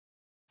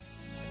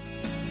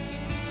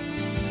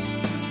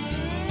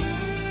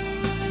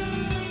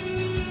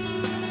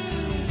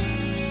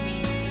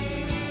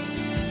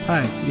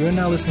Hi, you are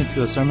now listening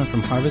to a sermon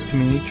from Harvest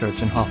Community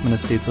Church in Hoffman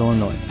Estates,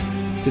 Illinois.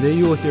 Today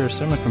you will hear a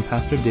sermon from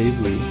Pastor Dave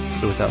Lee,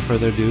 so without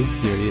further ado,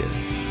 here he is.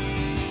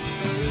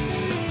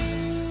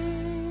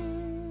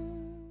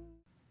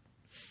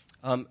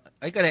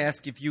 I got to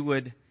ask if you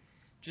would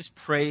just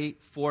pray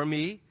for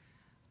me.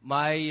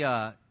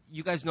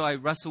 You guys know I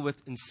wrestle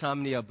with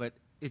insomnia, but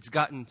it's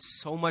gotten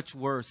so much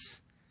worse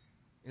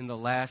in the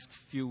last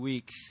few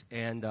weeks,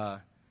 and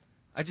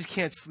I just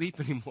can't sleep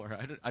anymore.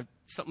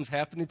 Something's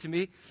happening to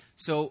me.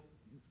 So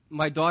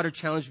my daughter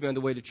challenged me on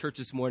the way to church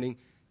this morning,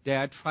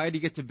 Dad, try to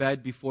get to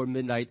bed before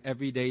midnight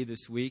every day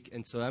this week.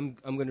 And so I'm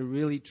going to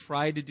really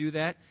try to do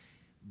that.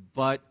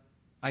 But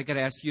I got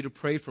to ask you to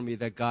pray for me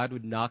that God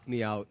would knock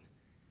me out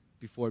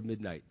before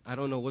midnight. I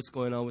don't know what's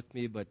going on with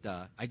me, but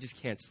I just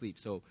can't sleep.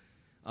 So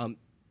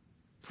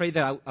pray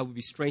that I would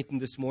be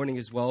strengthened this morning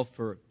as well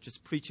for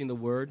just preaching the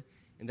word,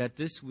 and that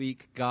this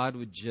week God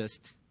would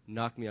just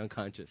knock me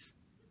unconscious.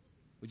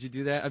 Would you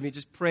do that? I mean,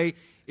 just pray.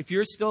 If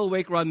you're still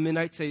awake around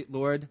midnight, say,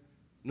 Lord,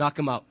 knock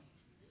him out.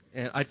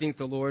 And I think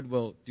the Lord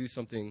will do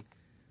something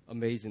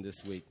amazing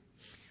this week.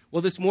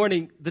 Well, this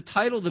morning, the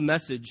title of the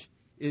message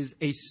is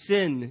A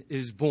Sin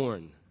is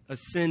Born. A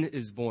Sin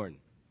is Born.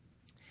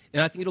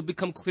 And I think it'll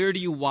become clear to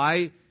you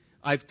why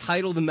I've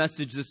titled the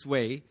message this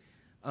way.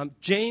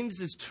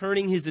 James is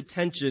turning his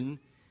attention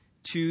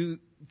to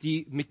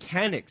the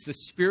mechanics, the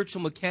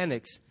spiritual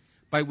mechanics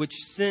by which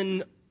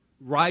sin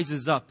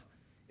rises up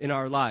in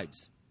our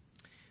lives.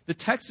 The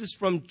text is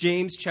from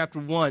James chapter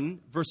 1,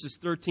 verses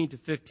 13 to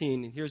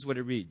 15, and here's what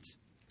it reads.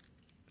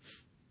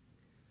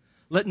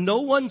 Let no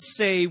one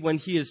say when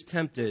he is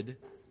tempted,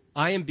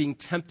 I am being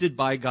tempted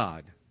by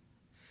God.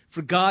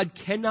 For God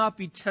cannot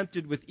be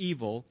tempted with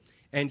evil,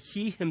 and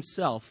he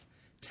himself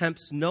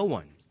tempts no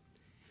one.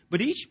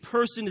 But each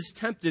person is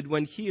tempted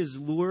when he is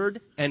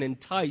lured and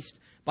enticed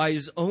by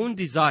his own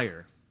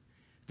desire.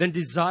 Then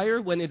desire,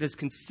 when it is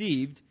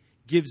conceived,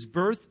 gives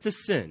birth to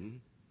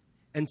sin,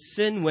 and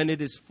sin, when it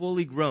is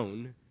fully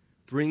grown,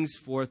 brings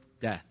forth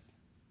death.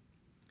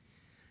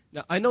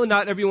 Now, I know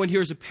not everyone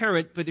here is a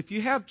parent, but if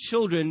you have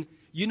children,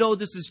 you know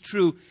this is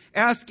true.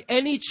 Ask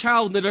any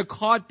child that are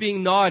caught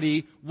being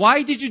naughty,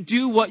 why did you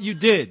do what you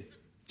did?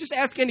 Just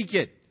ask any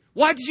kid.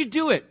 Why did you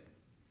do it?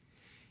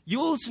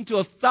 You'll listen to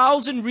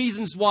 1,000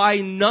 reasons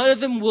why. None of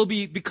them will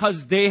be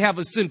because they have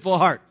a sinful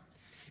heart.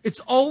 It's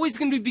always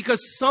going to be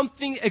because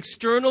something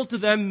external to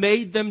them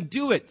made them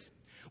do it.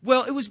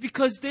 Well, it was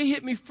because they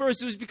hit me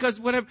first. It was because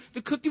whatever,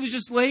 the cookie was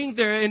just laying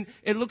there and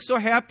it looked so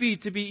happy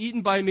to be eaten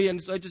by me, and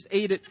so I just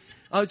ate it.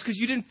 It's because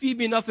you didn't feed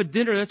me enough at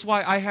dinner. That's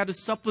why I had to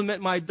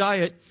supplement my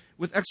diet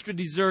with extra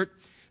dessert.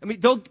 I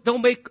mean, they'll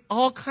make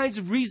all kinds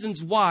of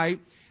reasons why,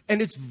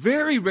 and it's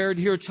very rare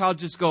to hear a child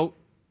just go,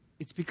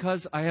 it's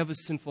because I have a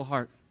sinful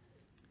heart.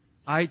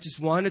 I just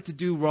wanted to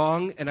do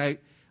wrong, and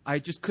I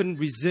just couldn't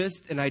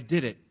resist, and I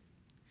did it.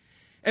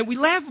 And we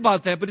laugh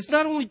about that, but it's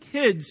not only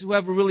kids who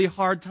have a really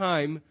hard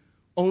time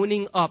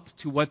owning up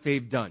to what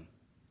they've done.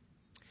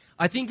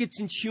 I think it's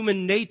in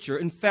human nature.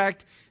 In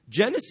fact,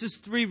 Genesis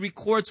 3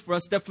 records for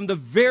us that from the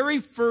very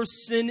first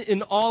sin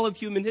in all of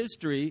human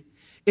history,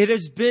 it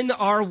has been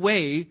our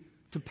way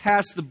to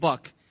pass the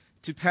buck,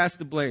 to pass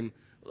the blame.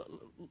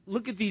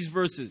 Look at these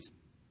verses.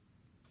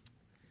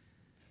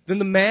 Then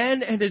the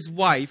man and his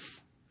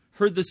wife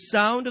heard the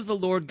sound of the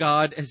Lord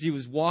God as he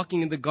was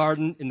walking in the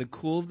garden in the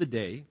cool of the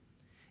day,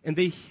 and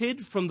they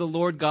hid from the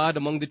Lord God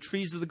among the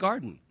trees of the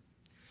garden.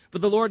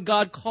 But the Lord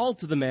God called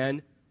to the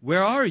man,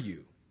 where are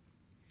you?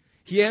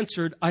 He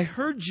answered, I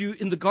heard you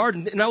in the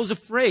garden, and I was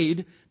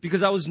afraid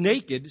because I was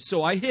naked,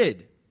 so I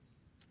hid.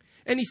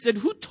 And he said,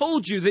 who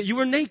told you that you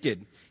were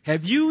naked?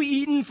 Have you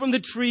eaten from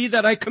the tree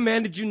that I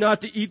commanded you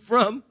not to eat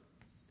from?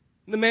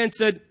 And the man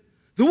said,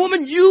 the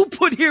woman you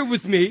put here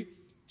with me,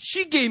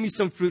 she gave me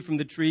some fruit from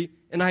the tree,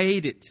 and I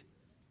ate it.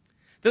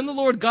 Then the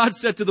Lord God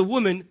said to the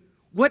woman,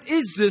 what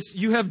is this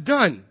you have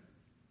done?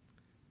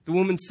 The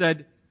woman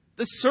said,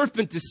 the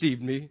serpent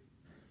deceived me,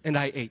 and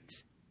I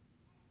ate.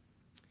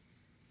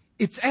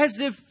 It's as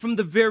if from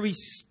the very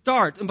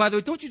start, and by the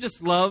way, don't you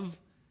just love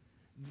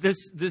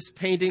this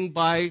painting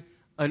by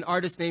an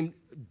artist named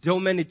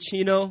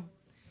Domenichino?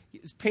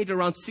 It was painted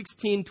around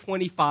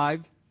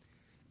 1625,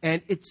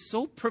 and it's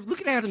so perfect.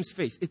 Look at Adam's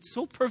face. It's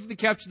so perfectly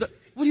captured.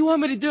 What do you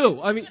want me to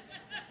do? I mean,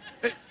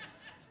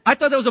 I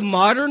thought that was a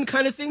modern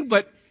kind of thing,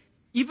 but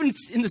even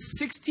in the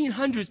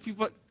 1600s,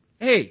 people are,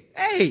 hey,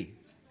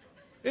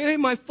 it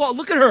ain't my fault.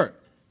 Look at her.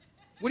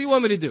 What do you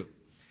want me to do?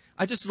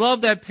 I just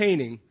love that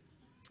painting.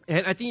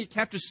 And I think it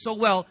captures so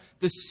well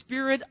the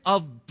spirit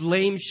of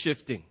blame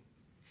shifting.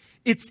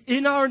 It's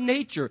in our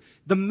nature.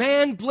 The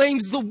man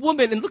blames the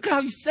woman. And look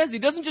how he says it. He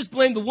doesn't just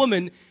blame the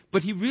woman,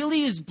 but he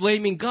really is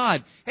blaming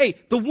God. Hey,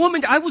 the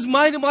woman, I was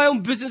minding my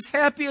own business,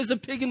 happy as a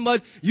pig in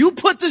mud. You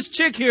put this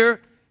chick here,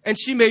 and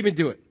she made me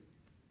do it.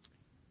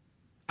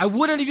 I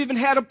wouldn't have even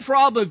had a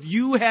problem if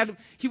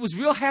he was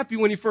real happy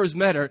when he first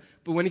met her,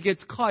 but when he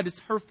gets caught, it's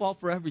her fault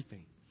for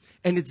everything.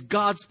 And it's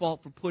God's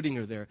fault for putting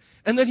her there.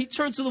 And then he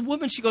turns to the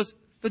woman, she goes,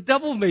 the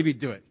devil made me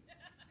do it.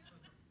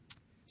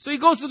 So he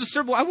goes to the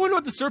serpent. I wonder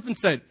what the serpent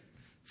said.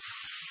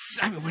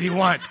 what do you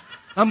want?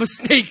 I'm a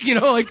snake,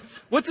 like,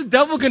 what's the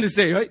devil going to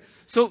say, right?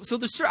 So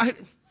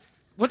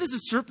what does the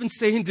serpent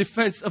say in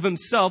defense of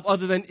himself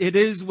other than it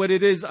is what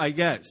it is, I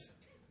guess?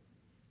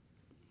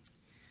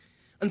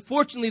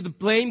 Unfortunately, the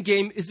blame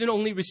game isn't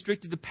only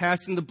restricted to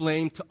passing the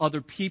blame to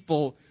other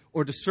people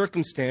or to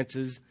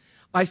circumstances.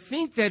 I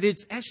think that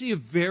it's actually a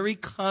very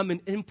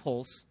common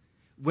impulse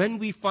when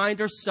we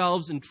find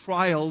ourselves in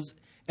trials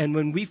and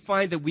when we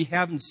find that we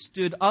haven't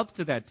stood up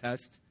to that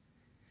test.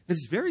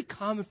 It's very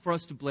common for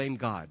us to blame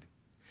God.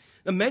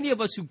 Now, many of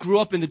us who grew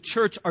up in the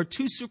church are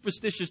too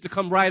superstitious to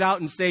come right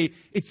out and say,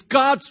 it's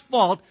God's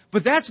fault,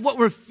 but that's what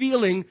we're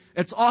feeling.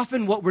 It's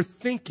often what we're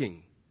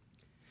thinking.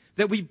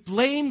 That we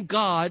blame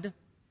God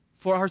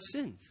for our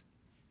sins.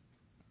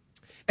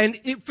 And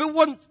if it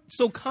wasn't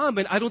so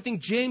common, I don't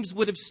think James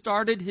would have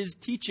started his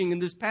teaching in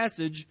this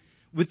passage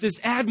with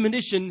this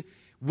admonition,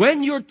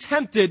 when you're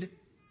tempted,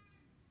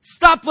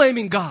 stop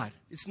blaming God.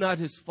 It's not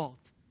his fault.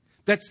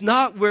 That's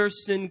not where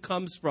sin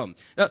comes from.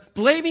 Now,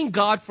 blaming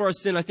God for our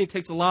sin, I think,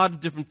 takes a lot of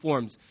different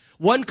forms.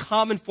 One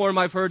common form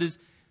I've heard is,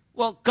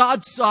 well,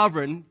 God's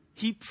sovereign.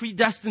 He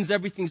predestines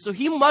everything. So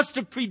he must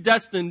have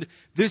predestined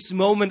this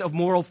moment of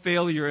moral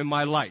failure in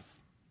my life.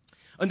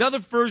 Another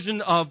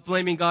version of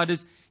blaming God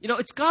is,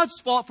 it's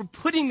God's fault for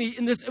putting me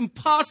in this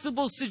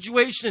impossible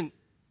situation.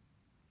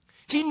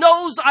 He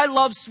knows I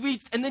love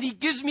sweets, and then he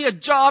gives me a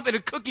job at a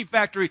cookie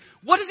factory.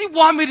 What does he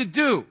want me to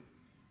do?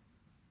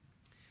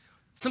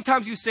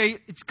 Sometimes you say,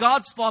 it's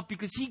God's fault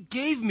because he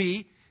gave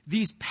me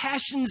these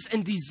passions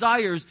and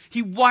desires.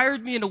 He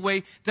wired me in a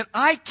way that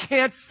I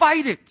can't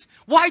fight it.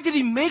 Why did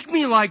he make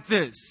me like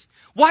this?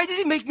 Why did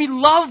he make me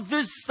love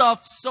this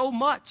stuff so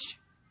much?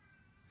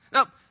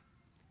 Now,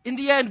 in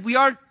the end, we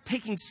aren't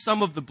taking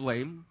some of the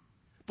blame,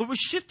 but we're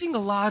shifting a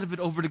lot of it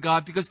over to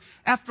God because,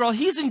 after all,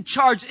 he's in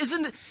charge,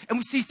 isn't it? And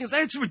we see things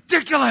like, it's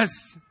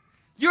ridiculous.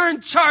 You're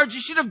in charge. You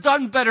should have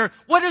done better.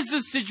 What is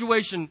this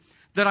situation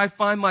that I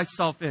find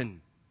myself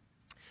in?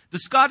 The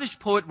Scottish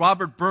poet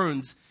Robert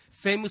Burns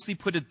famously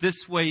put it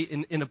this way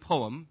in a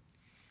poem.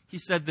 He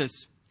said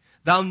this,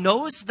 "Thou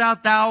knowest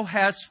that thou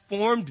hast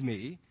formed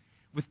me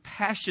with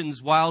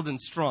passions wild and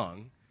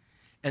strong,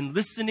 and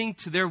listening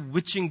to their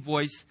witching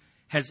voice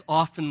has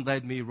often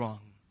led me wrong."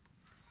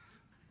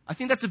 I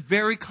think that's a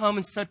very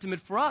common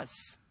sentiment for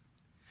us.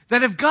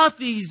 That I've got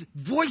these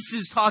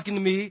voices talking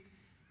to me,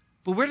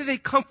 but where do they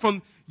come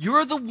from?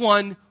 You're the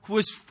one who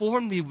has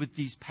formed me with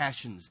these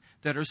passions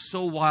that are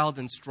so wild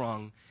and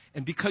strong.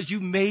 And because you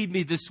made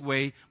me this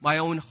way, my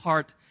own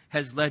heart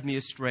has led me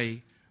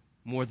astray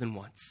more than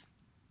once.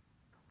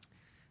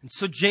 And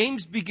so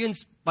James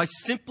begins by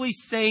simply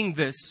saying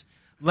this,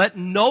 let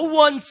no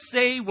one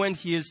say when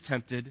he is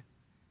tempted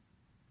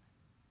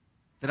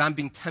that I'm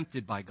being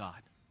tempted by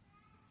God.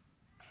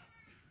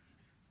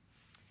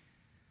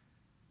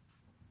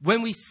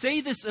 When we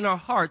say this in our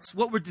hearts,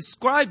 what we're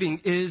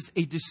describing is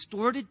a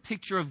distorted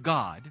picture of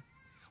God.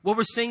 What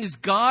we're saying is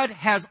God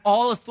has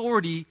all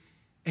authority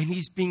and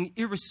he's being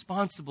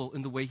irresponsible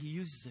in the way he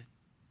uses it.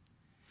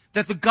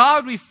 That the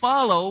God we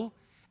follow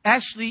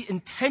actually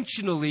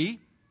intentionally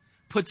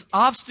puts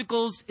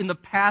obstacles in the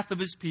path of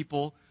his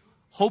people,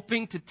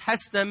 hoping to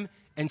test them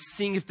and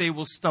seeing if they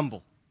will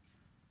stumble.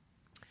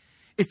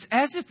 It's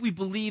as if we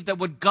believe that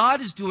what God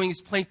is doing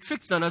is playing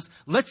tricks on us.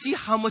 Let's see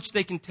how much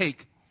they can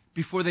take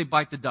before they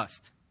bite the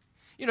dust.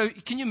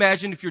 Can you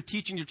imagine if you're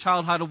teaching your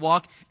child how to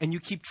walk and you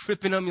keep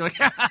tripping them? You're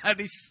like,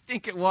 they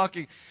stink at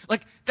walking.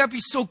 Like, that'd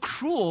be so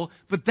cruel,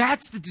 but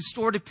that's the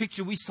distorted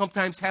picture we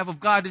sometimes have of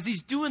God, is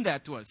he's doing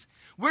that to us.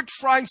 We're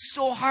trying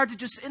so hard to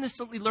just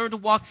innocently learn to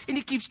walk, and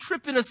he keeps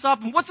tripping us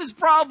up. And what's his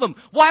problem?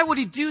 Why would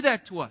he do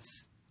that to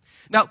us?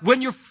 Now,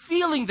 when you're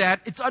feeling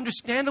that, it's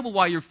understandable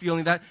why you're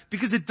feeling that,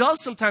 because it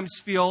does sometimes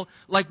feel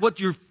like what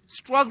you're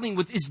struggling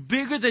with is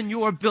bigger than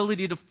your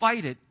ability to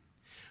fight it.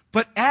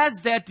 But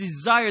as that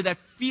desire, that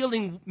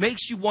feeling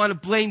makes you want to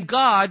blame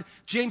God,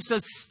 James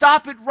says,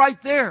 stop it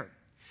right there.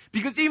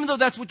 Because even though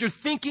that's what you're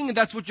thinking and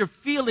that's what you're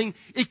feeling,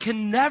 it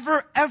can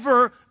never,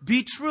 ever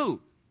be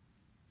true.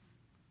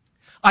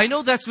 I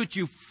know that's what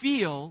you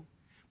feel,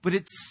 but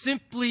it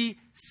simply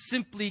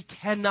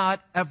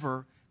cannot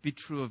ever be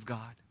true of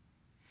God.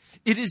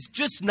 It is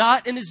just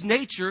not in his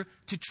nature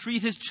to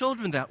treat his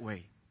children that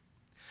way.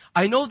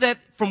 I know that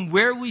from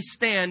where we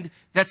stand,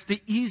 that's the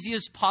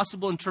easiest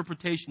possible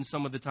interpretation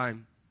some of the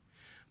time.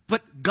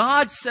 But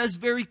God says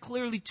very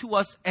clearly to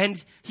us,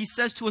 and he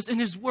says to us in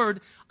his word,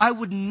 I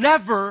would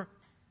never,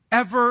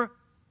 ever,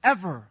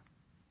 ever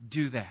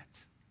do that.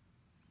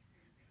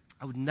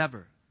 I would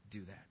never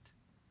do that.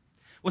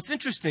 What's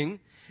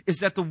interesting is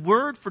that the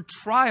word for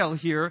trial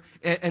here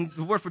and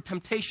the word for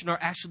temptation are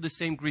actually the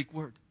same Greek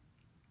word.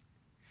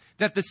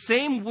 That the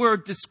same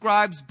word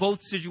describes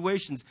both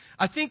situations.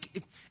 I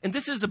think, and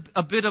this is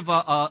a bit of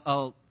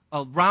a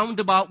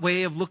roundabout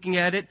way of looking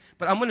at it,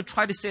 but I'm going to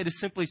try to say it as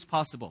simply as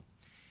possible.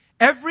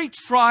 Every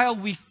trial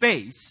we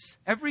face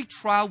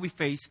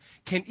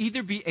can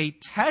either be a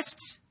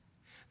test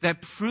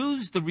that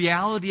proves the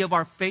reality of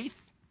our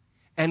faith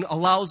and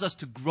allows us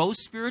to grow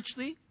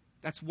spiritually.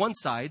 That's one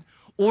side.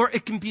 Or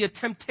it can be a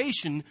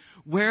temptation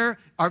where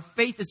our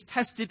faith is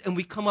tested and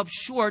we come up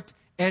short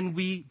and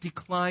we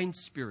decline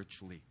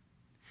spiritually.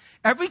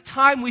 Every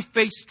time we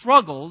face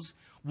struggles,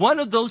 one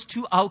of those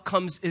two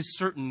outcomes is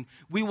certain.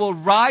 We will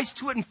rise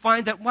to it and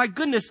find that, my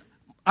goodness,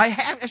 I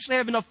actually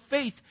have enough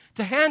faith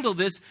to handle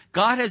this.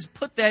 God has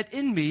put that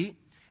in me.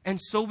 And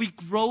so we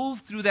grow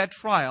through that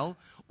trial.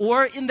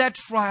 Or in that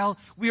trial,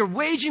 we are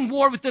waging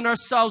war within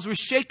ourselves. We're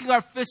shaking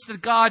our fists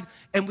at God,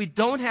 and we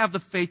don't have the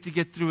faith to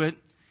get through it.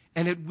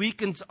 And it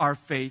weakens our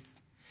faith.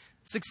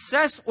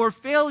 Success or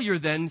failure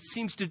then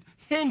seems to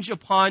hinge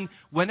upon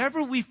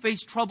whenever we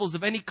face troubles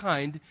of any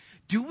kind,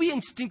 do we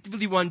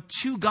instinctively run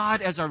to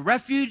God as our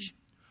refuge,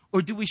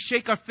 or do we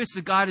shake our fists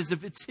at God as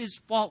if it's His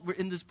fault we're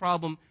in this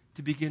problem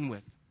to begin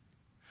with?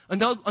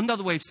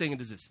 Another way of saying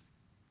it is this.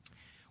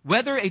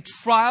 Whether a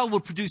trial will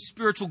produce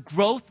spiritual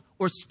growth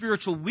or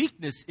spiritual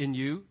weakness in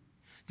you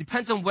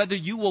depends on whether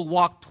you will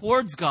walk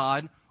towards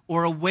God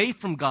or away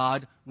from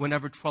God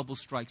whenever trouble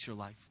strikes your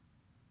life.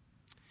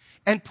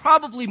 And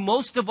probably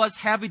most of us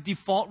have a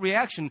default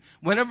reaction.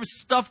 Whenever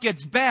stuff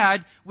gets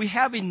bad, we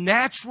have a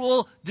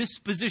natural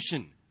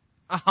disposition.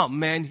 Oh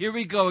man, here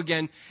we go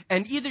again.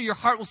 And either your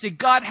heart will say,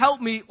 God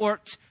help me,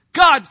 or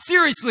God,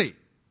 seriously,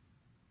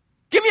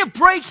 give me a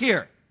break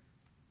here.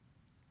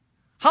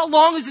 How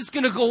long is this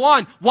going to go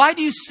on? Why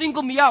do you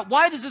single me out?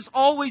 Why does this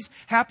always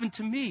happen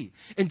to me?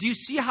 And do you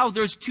see how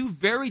there's two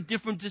very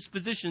different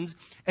dispositions,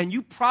 and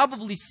you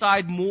probably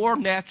side more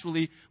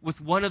naturally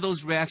with one of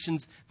those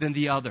reactions than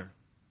the other?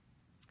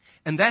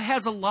 And that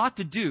has a lot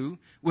to do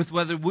with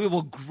whether we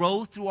will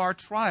grow through our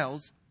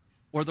trials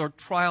or the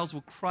trials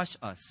will crush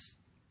us.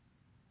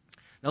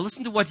 Now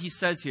listen to what he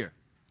says here.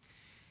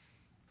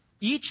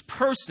 Each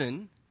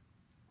person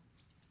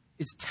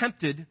is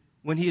tempted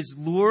when he is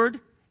lured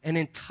and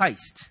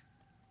enticed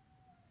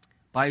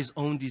by his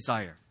own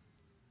desire.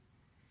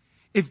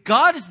 If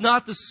God is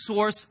not the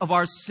source of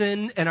our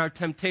sin and our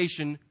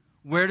temptation,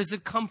 where does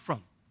it come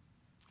from?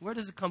 Where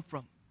does it come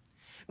from?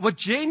 What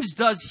James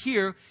does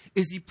here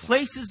is he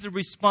places the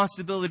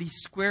responsibility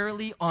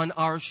squarely on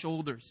our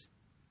shoulders.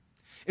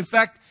 In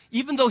fact,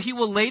 even though he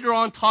will later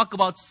on talk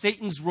about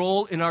Satan's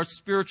role in our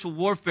spiritual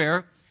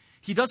warfare,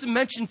 he doesn't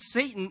mention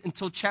Satan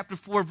until chapter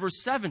 4,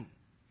 verse 7.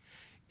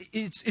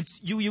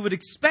 You would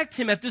expect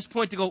him at this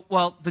point to go,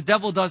 well, the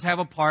devil does have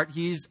a part.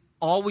 He's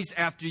always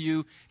after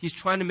you. He's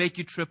trying to make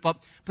you trip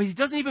up. But he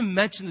doesn't even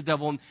mention the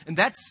devil. And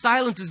that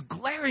silence is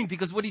glaring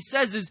because what he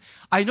says is,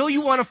 I know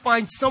you want to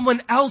find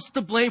someone else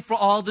to blame for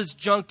all this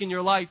junk in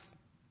your life.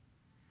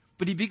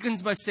 But he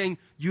begins by saying,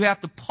 you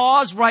have to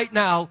pause right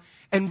now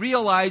and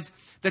realize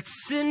that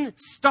sin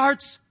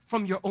starts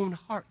from your own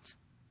heart.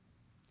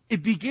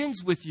 It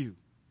begins with you.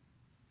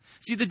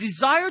 See, the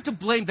desire to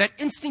blame, that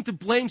instinct to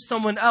blame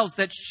someone else,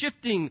 that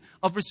shifting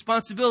of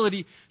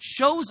responsibility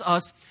shows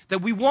us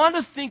that we want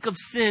to think of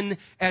sin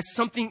as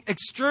something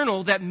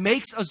external that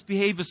makes us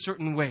behave a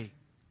certain way.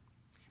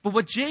 But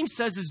what James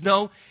says is,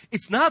 no,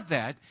 it's not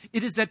that.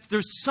 It is that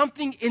there's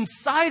something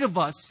inside of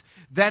us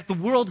that the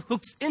world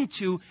hooks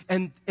into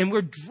and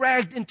we're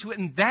dragged into it.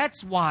 And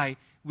that's why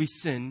we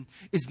sin.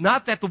 It's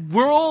not that the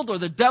world or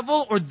the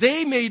devil or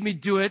they made me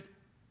do it,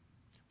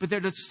 but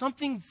there's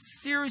something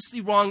seriously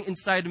wrong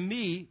inside of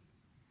me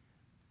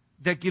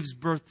that gives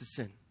birth to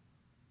sin.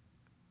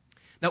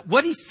 Now,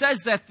 what he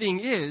says that thing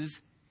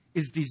is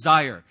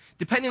desire.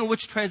 Depending on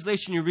which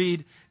translation you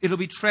read, it'll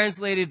be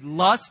translated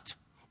lust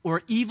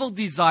or evil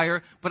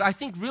desire, but I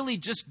think really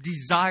just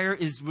desire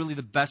is really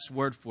the best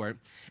word for it.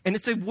 And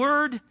it's a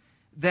word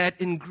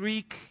that in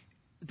Greek,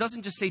 it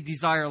doesn't just say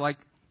desire like,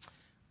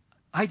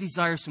 I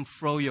desire some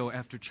froyo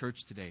after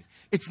church today.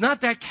 It's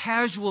not that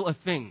casual a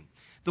thing.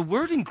 The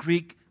word in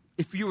Greek,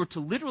 if you were to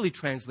literally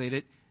translate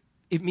it,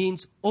 it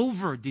means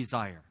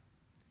over-desire.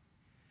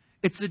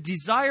 It's a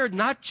desire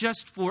not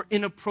just for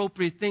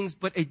inappropriate things,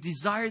 but a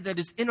desire that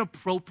is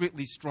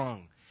inappropriately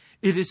strong.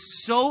 It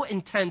is so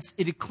intense,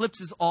 it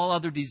eclipses all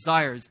other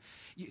desires.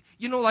 Have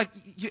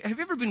you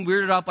ever been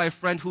weirded out by a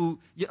friend who,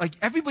 like,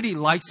 everybody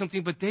likes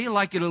something, but they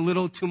like it a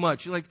little too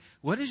much? You're like,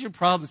 what is your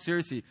problem?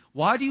 Seriously,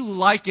 why do you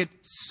like it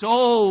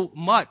so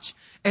much?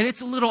 And it's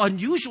a little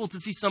unusual to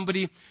see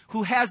somebody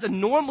who has a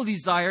normal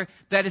desire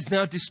that is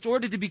now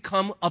distorted to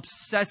become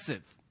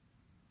obsessive.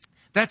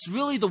 That's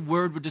really the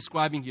word we're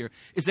describing here,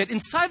 is that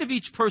inside of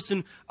each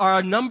person are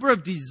a number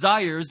of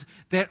desires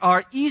that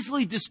are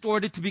easily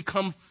distorted to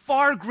become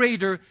far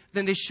greater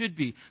than they should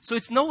be. So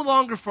it's no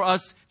longer for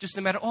us just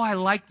a matter, oh, I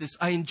like this,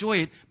 I enjoy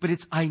it, but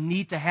it's, I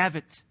need to have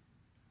it.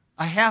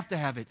 I have to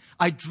have it.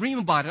 I dream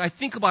about it. I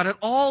think about it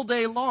all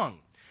day long.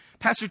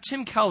 Pastor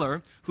Tim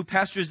Keller, who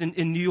pastors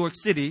in New York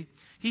City,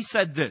 he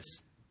said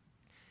this: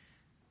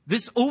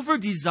 this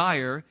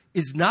over-desire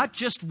is not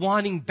just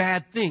wanting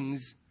bad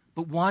things,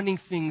 but wanting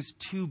things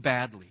too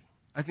badly.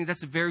 I think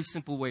that's a very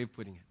simple way of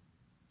putting it.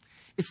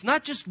 It's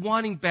not just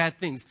wanting bad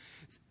things.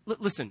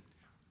 Listen,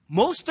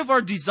 most of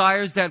our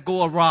desires that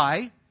go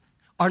awry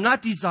are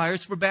not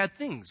desires for bad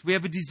things. We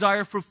have a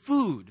desire for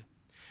food.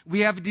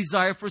 We have a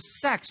desire for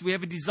sex. We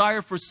have a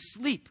desire for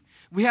sleep.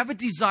 We have a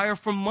desire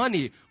for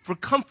money, for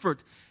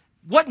comfort.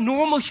 What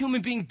normal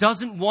human being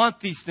doesn't want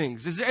these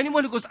things? Is there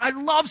anyone who goes, I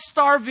love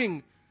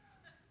starving.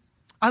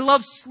 I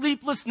love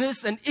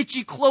sleeplessness and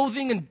itchy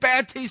clothing and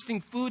bad tasting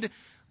food.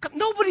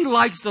 Nobody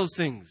likes those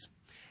things.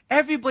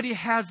 Everybody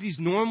has these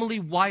normally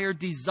wired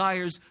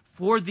desires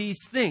for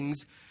these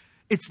things.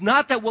 It's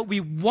not that what we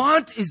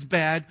want is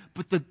bad,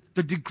 but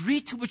the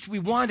degree to which we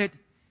want it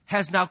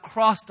has now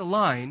crossed a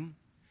line,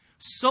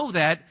 so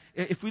that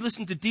if we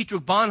listen to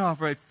Dietrich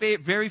Bonhoeffer, a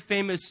very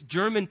famous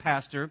German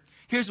pastor,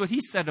 here's what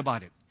he said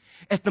about it.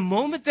 At the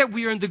moment that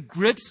we are in the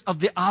grips of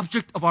the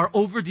object of our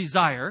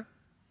over-desire,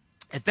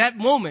 at that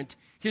moment,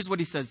 here's what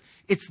he says.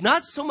 It's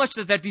not so much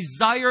that that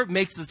desire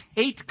makes us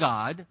hate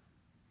God,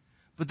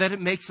 but that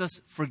it makes us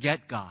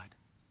forget God.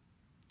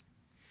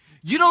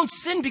 You don't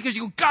sin because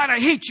you go, God, I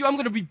hate you. I'm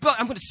going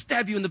to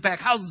stab you in the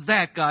back. How's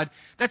that, God?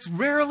 That's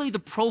rarely the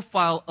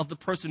profile of the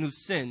person who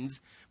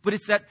sins, but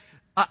it's that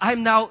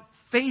I'm now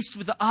faced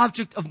with the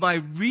object of my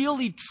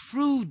really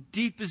true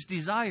deepest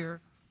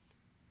desire,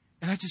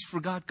 and I just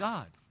forgot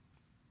God.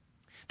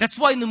 That's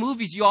why in the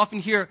movies you often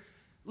hear,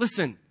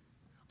 listen,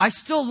 I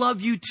still love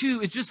you too.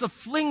 It's just a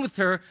fling with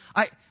her.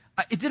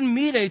 It didn't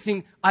mean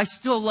anything. I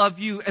still love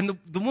you. And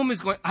the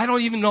woman's going, I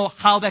don't even know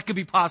how that could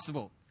be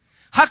possible.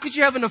 How could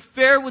you have an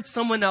affair with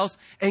someone else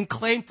and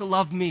claim to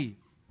love me?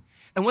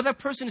 And what that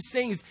person is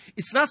saying is,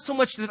 it's not so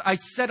much that I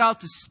set out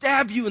to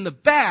stab you in the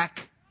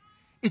back.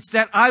 It's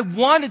that I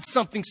wanted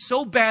something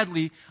so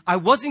badly, I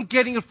wasn't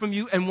getting it from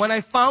you. And when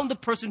I found the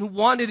person who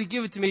wanted to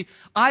give it to me,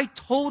 I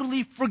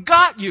totally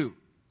forgot you.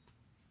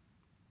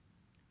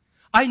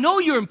 I know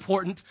you're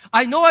important.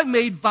 I know I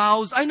made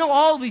vows. I know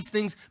all these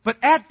things. But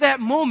at that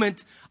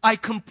moment, I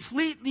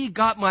completely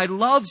got my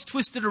loves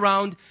twisted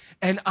around,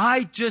 and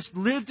I just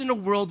lived in a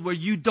world where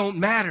you don't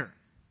matter.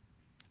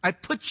 I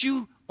put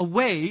you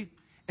away,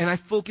 and I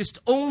focused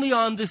only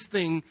on this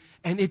thing,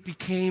 and it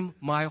became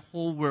my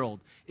whole world.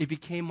 It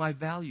became my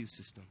value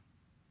system.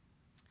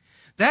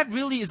 That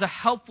really is a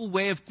helpful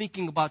way of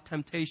thinking about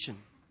temptation.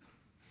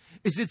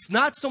 It's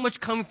not so much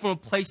coming from a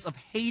place of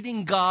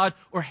hating God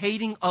or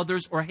hating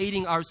others or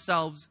hating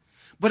ourselves,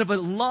 but of a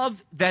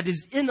love that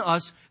is in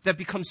us that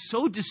becomes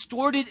so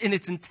distorted in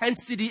its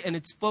intensity and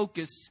its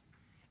focus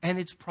and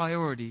its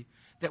priority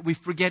that we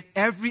forget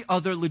every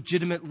other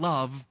legitimate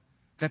love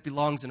that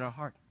belongs in our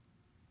heart.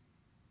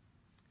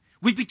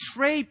 We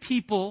betray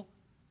people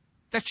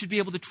that should be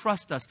able to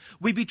trust us.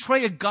 We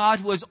betray a God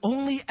who has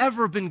only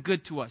ever been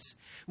good to us.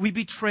 We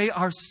betray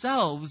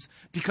ourselves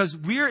because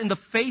we're in the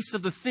face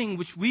of the thing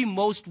which we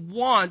most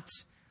want,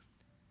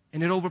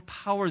 and it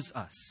overpowers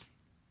us.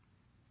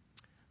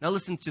 Now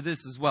listen to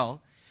this as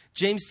well.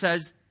 James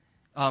says,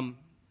 I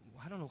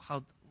don't know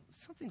how,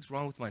 something's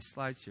wrong with my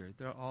slides here.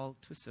 They're all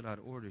twisted out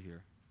of order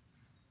here.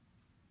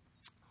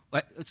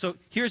 So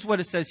here's what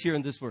it says here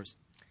in this verse.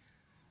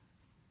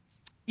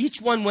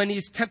 Each one, when he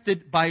is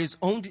tempted by his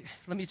own...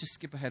 Let me just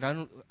skip ahead.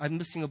 I'm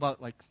missing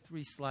about like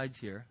 3 slides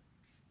here.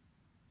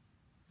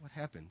 What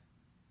happened?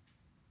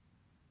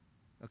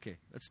 Okay,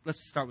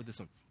 let's start with this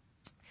one.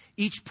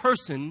 Each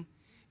person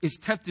is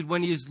tempted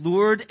when he is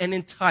lured and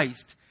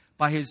enticed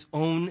by his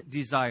own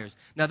desires.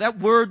 Now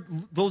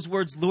those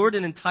words, lured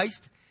and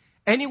enticed,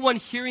 anyone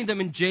hearing them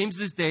in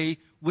James's day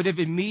would have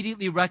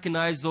immediately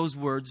recognized those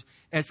words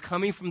as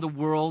coming from the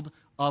world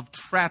of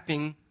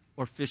trapping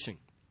or fishing.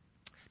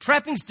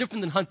 Trapping is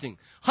different than hunting.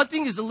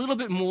 Hunting is a little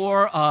bit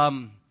more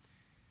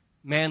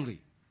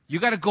manly. You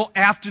got to go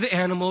after the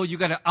animal. You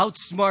got to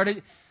outsmart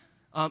it.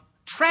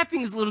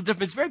 Trapping is a little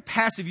different. It's very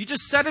passive. You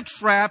just set a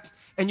trap,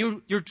 and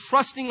you're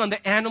trusting on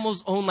the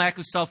animal's own lack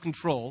of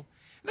self-control.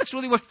 That's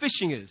really what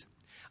fishing is.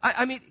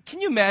 I mean, can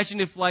you imagine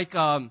if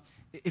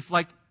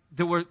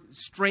there were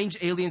strange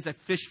aliens that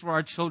fished for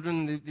our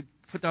children? They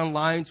put down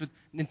lines with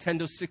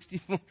Nintendo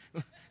 64,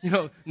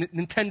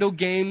 Nintendo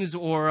games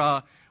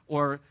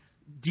or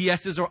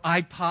DSs or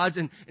iPods,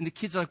 and the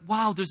kids are like,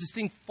 wow, there's this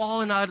thing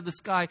falling out of the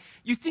sky.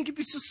 You think it'd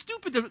be so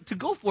stupid to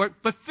go for it,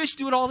 but fish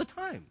do it all the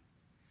time.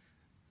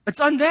 It's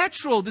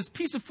unnatural. This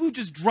piece of food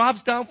just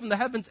drops down from the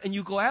heavens, and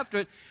you go after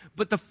it.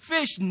 But the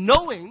fish,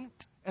 knowing,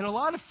 and a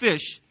lot of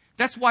fish,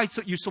 that's why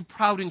you're so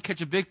proud when you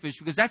catch a big fish,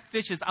 because that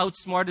fish has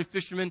outsmarted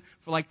fishermen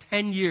for like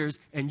 10 years,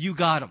 and you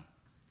got them.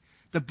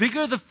 The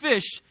bigger the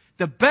fish,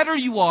 the better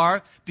you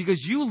are,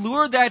 because you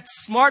lure that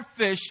smart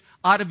fish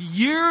out of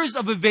years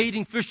of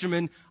evading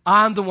fishermen.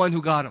 I'm the one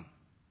who got him.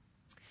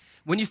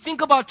 When you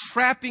think about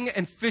trapping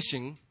and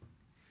fishing,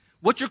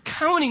 what you're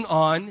counting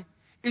on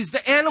is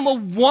the animal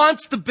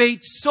wants the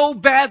bait so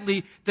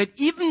badly that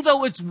even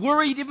though it's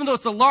worried, even though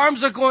its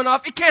alarms are going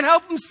off, it can't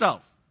help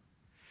himself.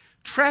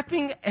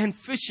 Trapping and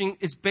fishing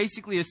is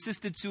basically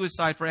assisted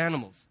suicide for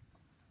animals.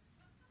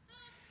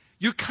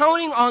 You're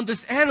counting on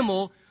this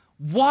animal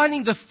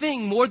wanting the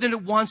thing more than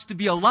it wants to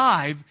be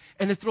alive,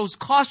 and it throws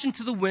caution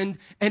to the wind,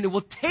 and it will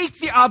take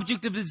the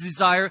object of its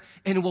desire,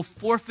 and it will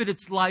forfeit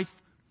its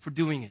life for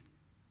doing it.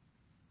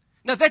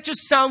 Now, that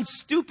just sounds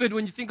stupid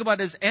when you think about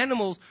it as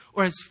animals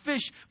or as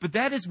fish, but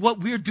that is what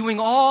we're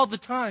doing all the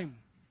time.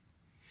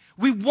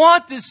 We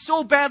want this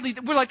so badly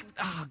that we're like,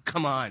 oh,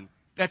 come on.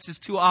 That's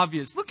just too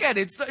obvious. Look at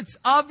it. It's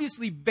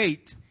obviously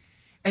bait.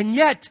 And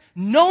yet,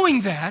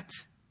 knowing that,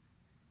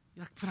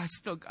 you're like, but I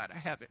still gotta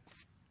have it.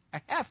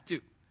 I have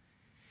to.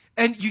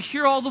 And you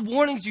hear all the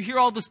warnings, you hear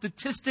all the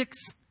statistics.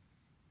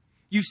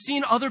 You've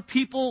seen other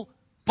people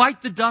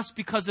bite the dust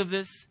because of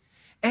this.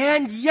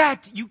 And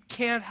yet, you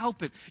can't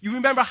help it. You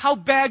remember how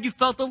bad you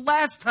felt the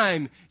last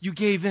time you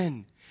gave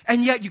in.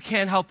 And yet, you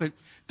can't help it.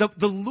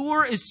 The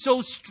lure is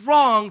so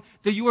strong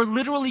that you are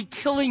literally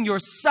killing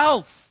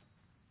yourself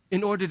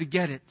in order to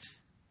get it.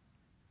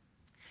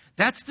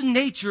 That's the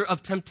nature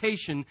of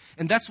temptation.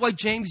 And that's why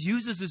James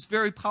uses this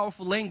very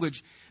powerful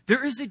language.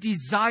 There is a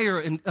desire,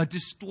 a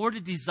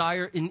distorted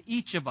desire in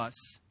each of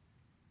us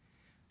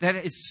that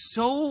is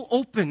so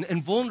open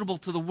and vulnerable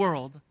to the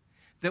world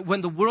that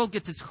when the world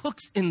gets its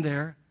hooks in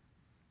there,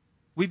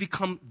 we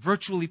become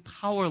virtually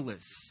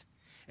powerless.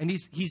 And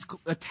he's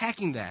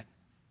attacking that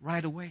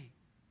right away.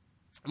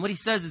 And what he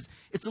says is,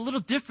 it's a little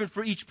different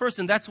for each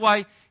person. That's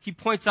why he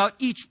points out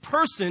each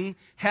person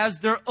has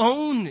their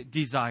own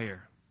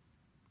desire.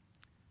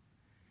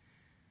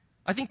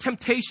 I think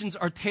temptations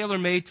are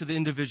tailor-made to the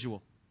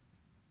individual.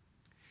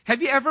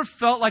 Have you ever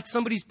felt like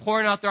somebody's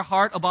pouring out their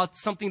heart about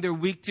something they're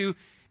weak to,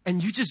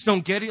 and you just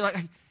don't get it?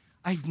 Like,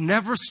 I've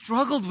never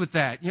struggled with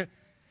that.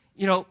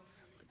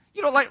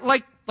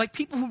 Like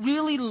people who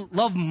really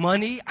love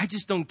money, I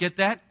just don't get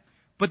that.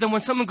 But then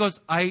when someone goes,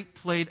 I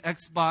played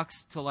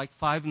Xbox till like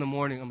 5 a.m,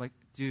 I'm like,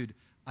 dude,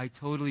 I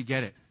totally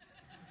get it.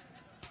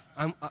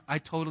 I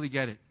totally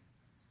get it.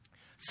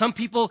 Some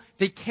people,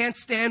 they can't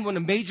stand when a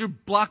major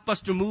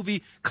blockbuster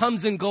movie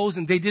comes and goes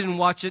and they didn't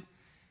watch it.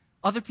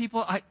 Other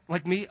people,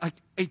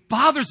 it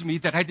bothers me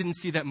that I didn't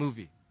see that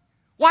movie.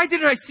 Why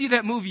didn't I see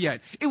that movie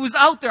yet? It was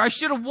out there. I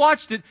should have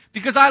watched it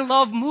because I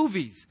love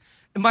movies.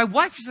 And my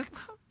wife, she's like,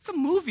 well, it's a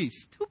movie,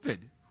 stupid.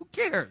 Who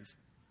cares?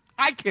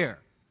 I care.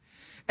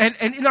 And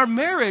in our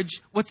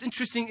marriage, what's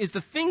interesting is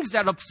the things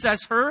that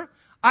obsess her,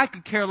 I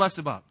could care less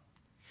about.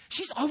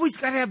 She's always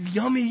got to have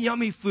yummy,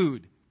 yummy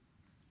food.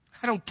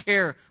 I don't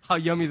care how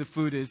yummy the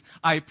food is.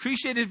 I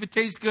appreciate it if it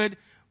tastes good,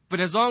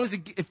 but as long as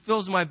it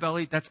fills my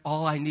belly, that's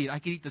all I need. I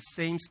can eat the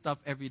same stuff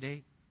every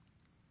day.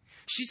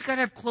 She's got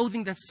to have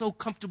clothing that's so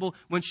comfortable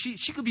when she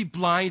could be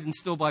blind and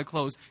still buy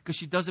clothes because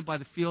she does it by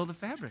the feel of the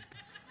fabric.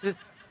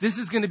 This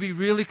is going to be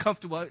really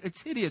comfortable.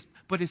 It's hideous,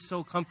 but it's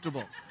so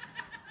comfortable.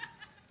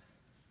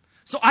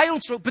 So I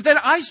don't struggle, but then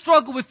I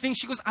struggle with things.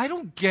 She goes, I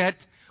don't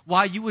get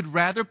why you would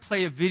rather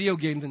play a video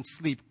game than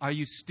sleep. Are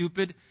you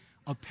stupid?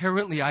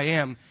 Apparently I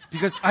am,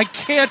 because I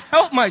can't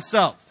help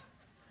myself.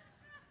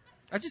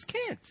 I just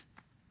can't.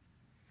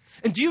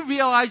 And do you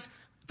realize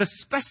the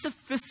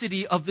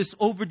specificity of this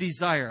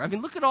over-desire? I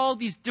mean, look at all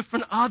these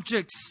different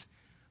objects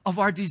of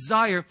our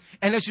desire.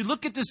 And as you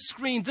look at this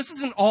screen, this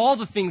isn't all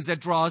the things that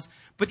draws,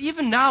 but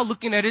even now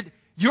looking at it,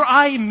 your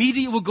eye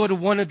immediately will go to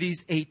one of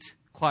these 8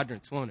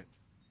 quadrants, won't it?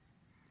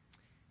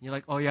 You're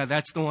like, oh yeah,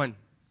 that's the one.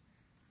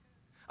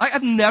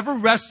 I've never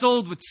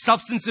wrestled with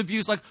substance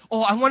abuse like,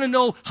 oh, I want to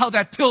know how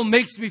that pill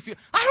makes me feel.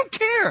 I don't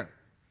care.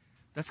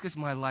 That's because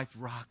my life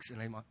rocks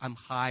and I'm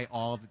high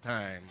all the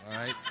time, all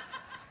right?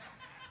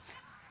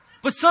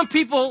 But some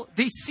people,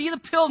 they see the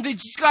pill and they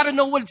just got to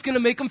know what it's going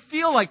to make them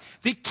feel like.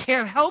 They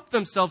can't help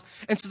themselves.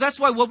 And so that's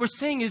why what we're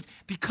saying is,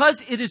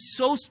 because it is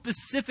so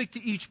specific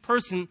to each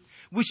person,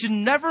 we should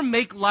never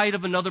make light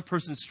of another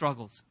person's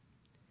struggles.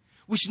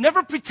 We should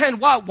never pretend,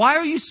 wow, why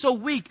are you so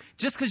weak?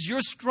 Just because you're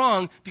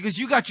strong, because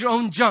you got your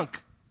own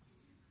junk.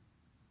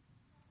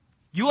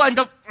 You'll end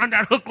up on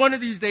that hook one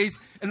of these days,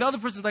 and the other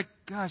person's like,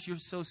 gosh, you're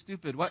so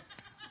stupid. What?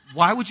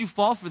 Why would you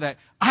fall for that?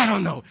 I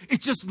don't know.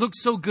 It just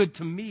looks so good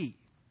to me.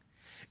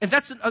 And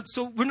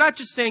so we're not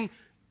just saying,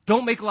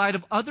 don't make light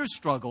of others'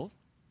 struggle,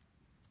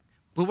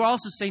 but we're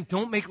also saying,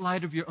 don't make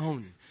light of your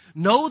own.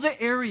 Know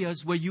the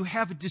areas where you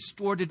have a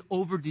distorted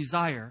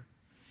over-desire,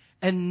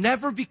 and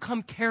never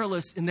become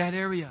careless in that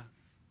area.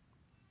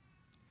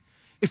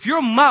 If you're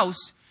a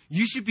mouse,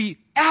 you should be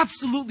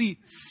absolutely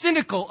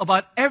cynical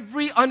about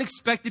every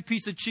unexpected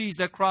piece of cheese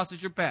that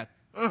crosses your path.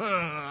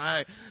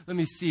 Let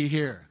me see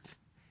here.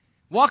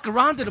 Walk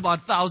around it about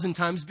 1,000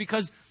 times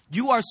because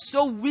you are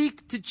so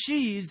weak to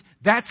cheese,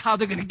 that's how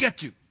they're going to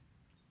get you.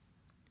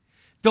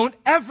 Don't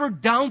ever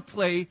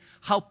downplay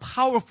how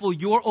powerful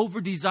your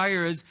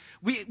over-desire is.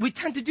 We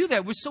tend to do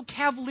that. We're so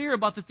cavalier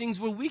about the things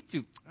we're weak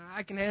to.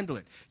 I can handle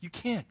it. You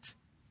can't.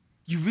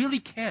 You really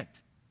can't.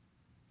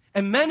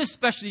 And men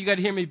especially, you got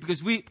to hear me,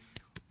 because we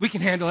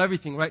can handle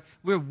everything, right?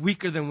 We're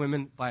weaker than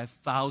women by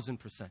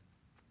 1,000%.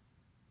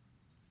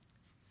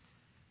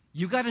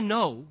 You got to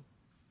know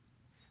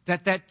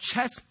that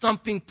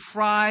chest-thumping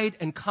pride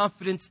and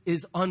confidence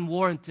is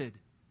unwarranted.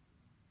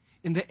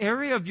 In the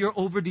area of your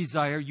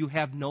over-desire, you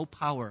have no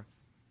power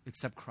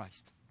except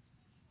Christ.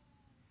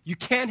 You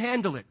can't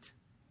handle it.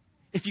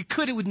 If you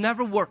could, it would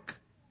never work.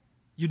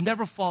 You'd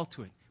never fall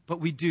to it. But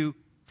we do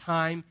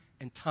time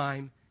and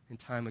time and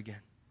time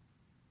again.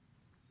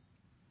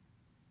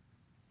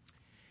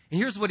 And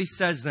here's what he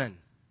says then.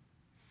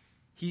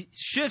 He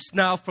shifts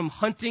now from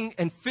hunting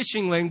and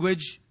fishing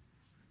language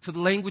to the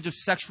language of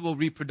sexual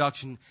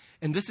reproduction.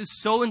 And this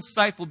is so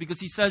insightful because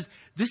he says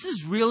this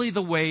is really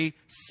the way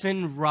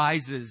sin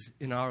rises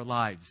in our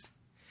lives.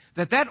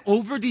 That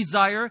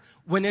over-desire,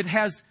 when it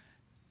has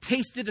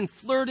tasted and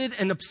flirted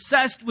and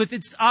obsessed with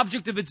its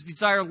object of its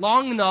desire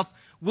long enough,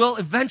 will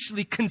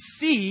eventually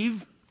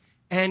conceive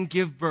and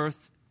give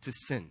birth to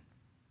sin.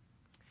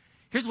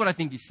 Here's what I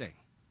think he's saying.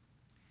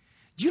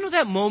 Do you know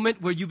that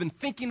moment where you've been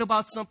thinking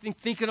about something,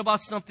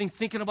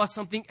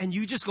 and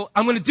you just go,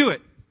 I'm going to do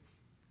it.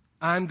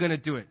 I'm going to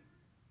do it.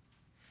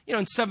 You know,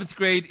 in 7th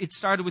grade, it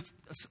started with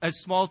a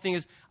small thing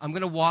as, I'm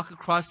going to walk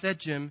across that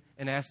gym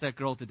and ask that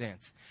girl to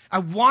dance. I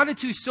wanted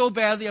to so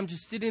badly. I'm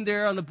just sitting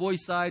there on the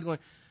boys' side going,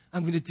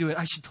 I'm going to do it.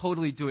 I should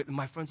totally do it. And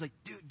my friend's like,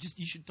 dude,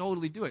 you should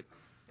totally do it.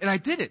 And I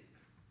did it.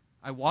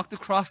 I walked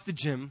across the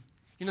gym.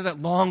 You know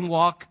that long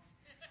walk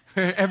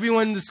where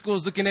everyone in the school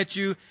is looking at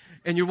you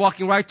and you're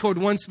walking right toward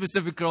one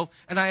specific girl.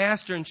 And I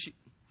asked her, and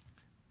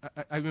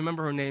I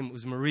remember her name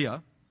was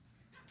Maria.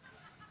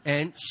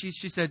 And she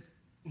said,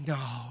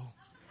 no.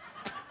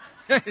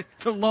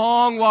 The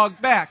long walk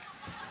back.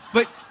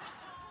 But,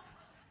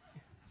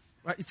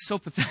 right, it's so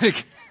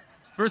pathetic.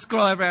 First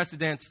girl I ever asked to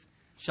dance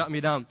shut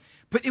me down.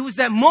 But it was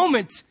that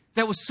moment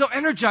that was so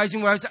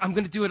energizing where I was like, I'm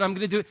going to do it.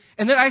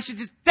 And then I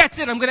actually that's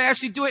it, I'm going to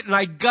actually do it. And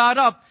I got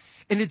up.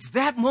 And it's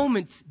that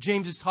moment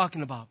James is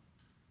talking about.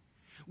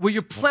 Where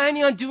you're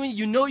planning on doing it,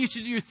 you know you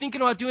should do it, you're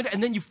thinking about doing it,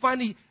 and then you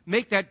finally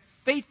make that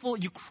fateful,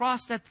 you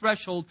cross that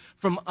threshold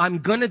from I'm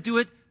going to do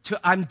it to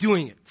I'm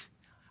doing it.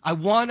 I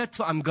want it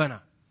to I'm going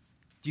to.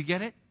 Do you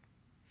get it?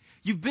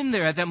 You've been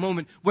there at that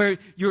moment where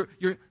you're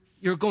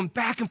going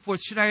back and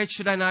forth. Should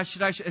I not?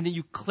 And then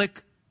you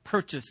click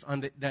purchase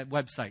on that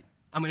website.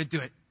 I'm going to do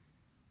it.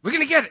 We're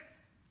going to get it.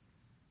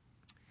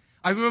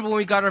 I remember when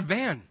we got our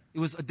van. It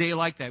was a day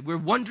like that. We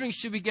were wondering,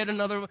 should we get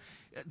another one?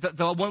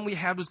 The one we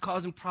had was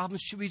causing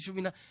problems. Should we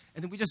not?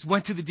 And then we just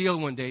went to the dealer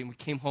one day and we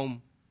came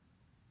home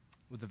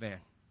with the van.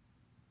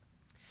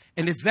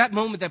 And it's that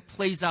moment that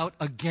plays out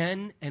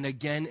again and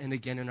again and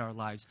again in our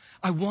lives.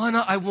 I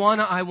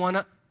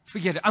wanna.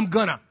 Forget it. I'm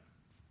gonna.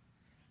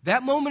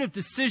 That moment of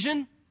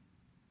decision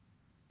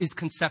is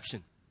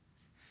conception.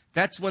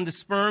 That's when the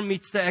sperm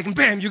meets the egg and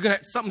bam,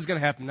 something's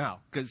gonna happen now.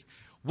 Because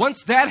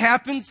once that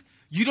happens,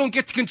 you don't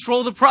get to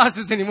control the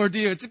process anymore, do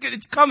you?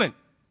 It's coming.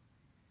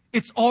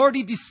 It's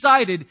already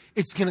decided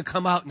it's going to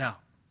come out now.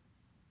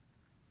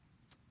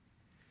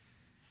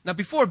 Now,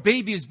 before a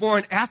baby is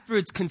born, after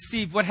it's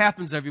conceived, what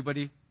happens,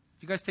 everybody? Do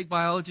you guys take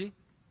biology?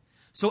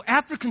 So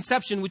after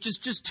conception, which is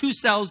just 2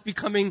 cells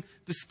becoming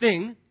this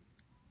thing,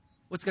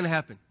 what's going to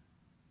happen?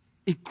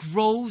 It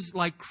grows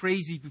like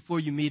crazy before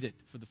you meet it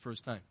for the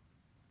first time.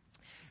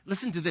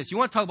 Listen to this. You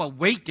want to talk about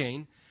weight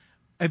gain?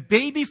 A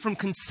baby from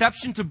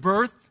conception to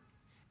birth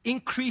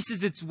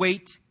increases its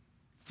weight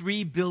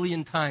 3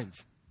 billion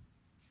times.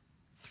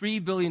 3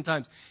 billion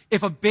times.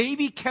 If a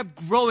baby kept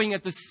growing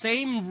at the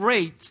same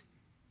rate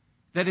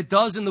that it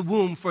does in the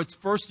womb for its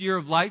first year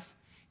of life,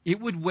 it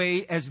would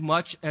weigh as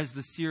much as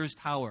the Sears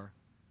Tower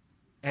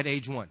at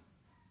age 1.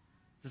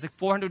 It's like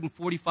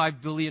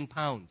 445 billion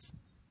pounds.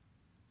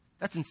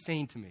 That's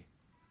insane to me.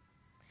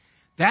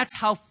 That's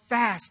how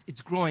fast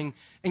it's growing.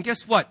 And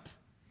guess what?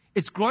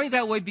 It's growing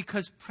that way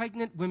because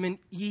pregnant women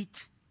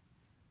eat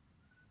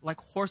like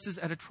horses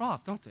at a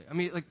trough, don't they? I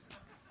mean, like,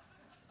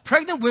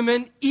 pregnant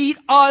women eat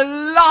a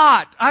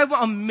lot. I'm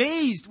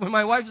amazed when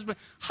my wife was,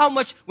 how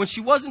much, when she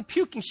wasn't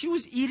puking, she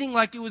was eating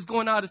like it was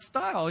going out of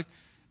style. Like,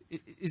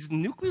 is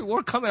nuclear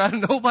war coming? I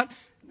don't know, but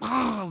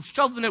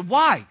shoveling it.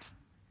 Why?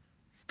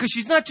 Because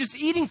she's not just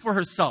eating for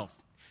herself.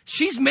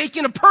 She's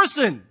making a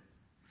person.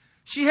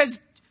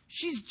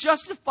 She's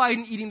justified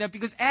in eating that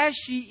because as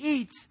she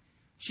eats,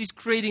 she's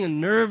creating a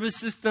nervous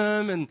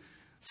system and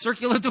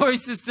circulatory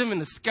system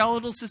and a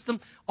skeletal system.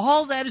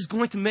 All that is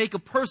going to make a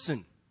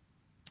person.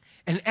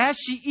 And as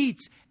she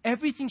eats,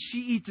 everything she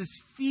eats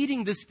is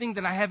feeding this thing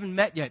that I haven't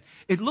met yet.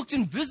 It looks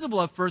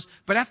invisible at first,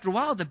 but after a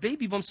while, the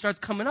baby bump starts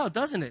coming out,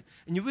 doesn't it?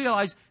 And you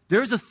realize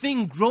there's a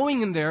thing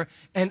growing in there.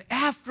 And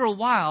after a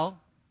while,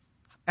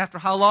 after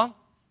how long?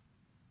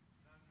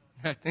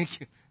 Thank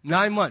you.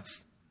 9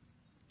 months.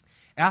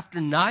 After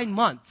 9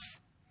 months,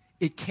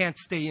 it can't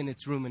stay in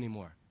its room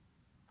anymore.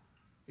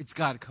 It's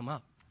got to come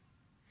out.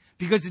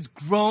 Because it's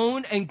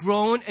grown and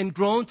grown and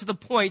grown to the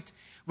point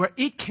where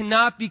it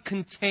cannot be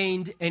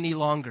contained any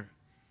longer.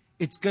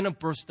 It's going to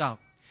burst out.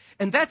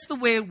 And that's the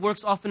way it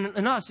works often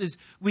in us, is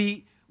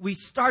we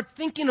start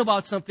thinking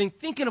about something,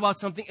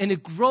 and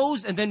it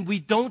grows, and then we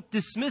don't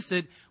dismiss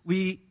it.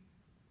 We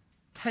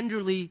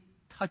tenderly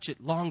touch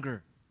it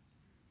longer.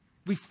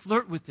 We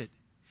flirt with it.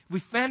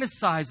 We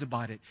fantasize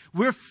about it.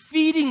 We're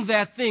feeding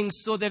that thing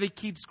so that it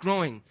keeps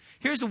growing.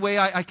 Here's a way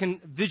I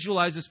can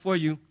visualize this for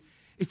you.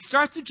 It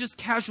starts with just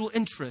casual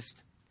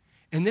interest,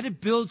 and then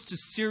it builds to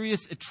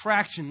serious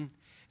attraction,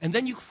 and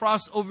then you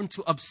cross over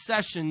into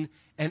obsession,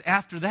 and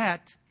after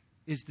that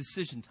is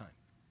decision time.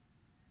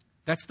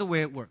 That's the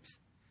way it works.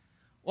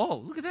 Oh,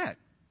 look at that.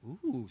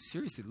 Ooh,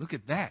 seriously, look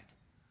at that.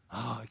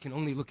 Oh, I can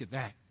only look at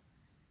that.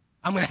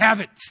 I'm going to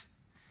have it.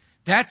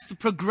 That's the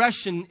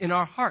progression in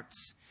our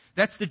hearts.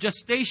 That's the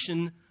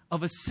gestation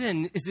of a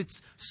sin, is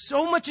it's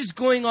so much is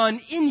going on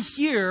in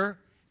here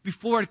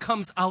before it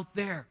comes out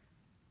there.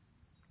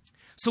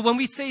 So when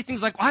we say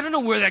things like, I don't know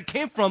where that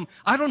came from,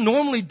 I don't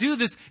normally do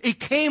this, it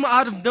came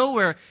out of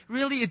nowhere.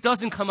 Really, it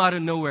doesn't come out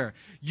of nowhere.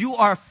 You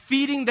are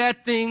feeding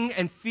that thing,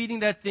 and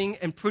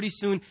pretty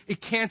soon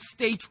it can't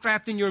stay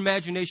trapped in your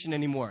imagination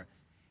anymore.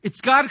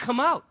 It's got to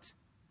come out.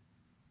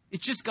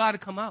 It's just got to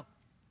come out.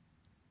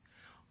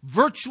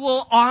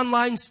 Virtual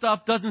online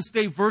stuff doesn't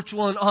stay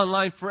virtual and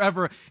online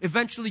forever.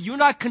 Eventually, you're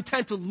not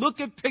content to look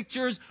at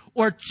pictures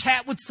or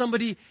chat with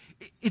somebody.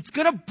 It's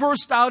going to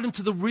burst out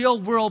into the real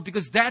world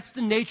because that's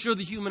the nature of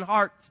the human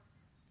heart.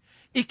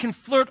 It can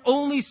flirt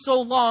only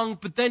so long,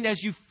 but then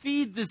as you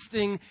feed this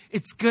thing,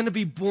 it's going to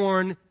be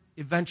born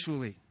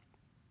eventually.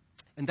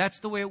 And that's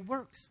the way it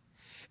works.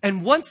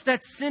 And once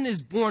that sin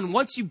is born,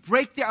 once you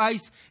break the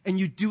ice and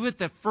you do it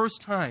that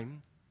first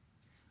time,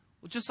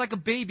 well, just like a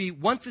baby,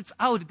 once it's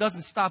out, it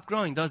doesn't stop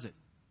growing, does it?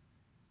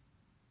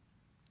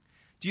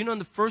 Do you know in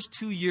the first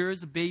 2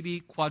 years, a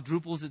baby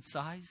quadruples its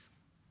size?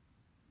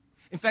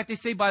 In fact, they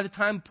say by the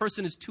time a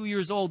person is 2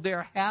 years old, they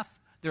are half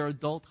their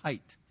adult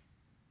height.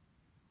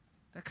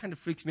 That kind of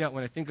freaks me out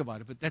when I think about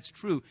it, but that's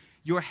true.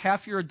 You're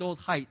half your adult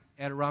height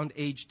at around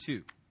age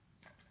 2.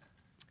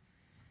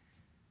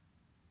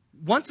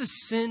 Once a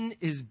sin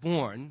is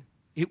born,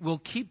 it will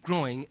keep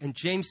growing, and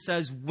James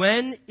says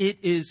when it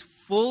is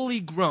fully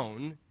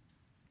grown,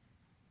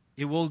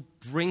 it will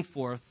bring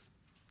forth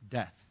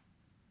death.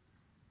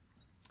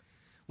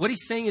 What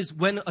he's saying is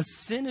when a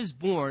sin is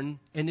born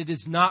and it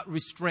is not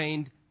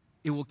restrained,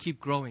 it will keep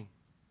growing.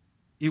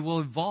 It will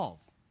evolve.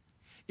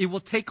 It will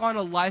take on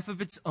a life of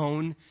its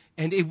own,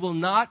 and it will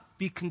not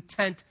be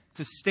content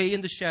to stay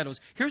in the shadows.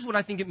 Here's what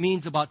I think it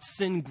means about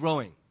sin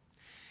growing.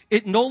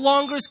 It no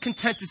longer is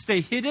content to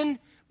stay hidden,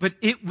 but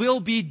it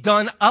will be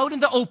done out in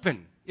the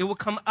open. It will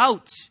come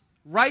out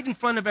right in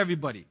front of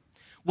everybody.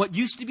 What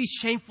used to be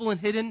shameful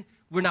and hidden,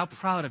 we're now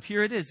proud of.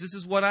 Here it is. This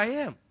is what I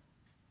am.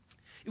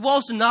 It will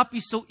also not be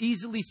so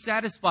easily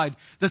satisfied.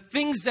 The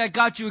things that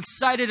got you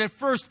excited at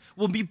first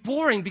will be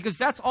boring because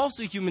that's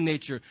also human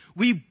nature.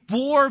 We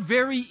bore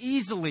very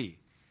easily.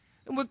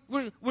 And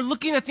we're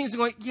looking at things and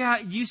going, yeah,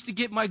 it used to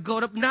get my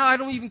goat up. Now I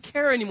don't even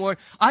care anymore.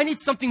 I need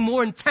something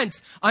more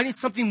intense. I need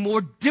something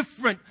more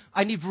different.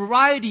 I need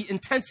variety,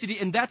 intensity.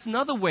 And that's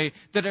another way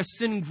that our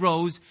sin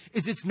grows,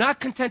 is it's not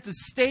content to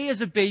stay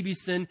as a baby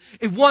sin.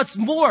 It wants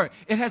more.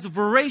 It has a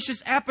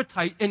voracious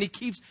appetite, and it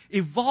keeps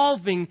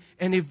evolving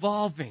and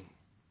evolving.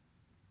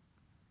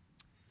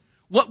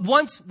 What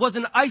once was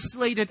an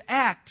isolated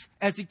act,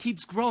 as it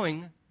keeps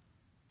growing,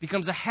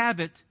 becomes a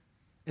habit,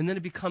 and then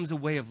it becomes a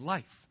way of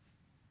life.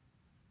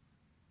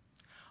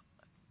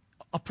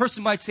 A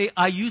person might say,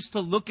 I used to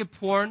look at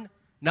porn,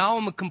 now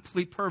I'm a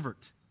complete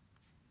pervert.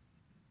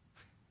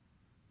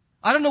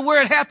 I don't know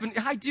where it happened.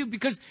 I do,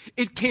 because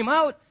it came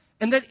out,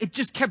 and then it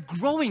just kept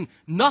growing.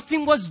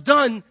 Nothing was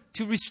done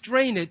to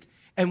restrain it,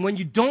 and when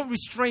you don't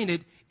restrain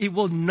it, it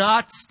will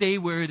not stay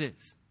where it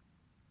is.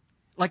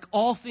 Like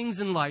all things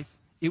in life,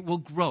 it will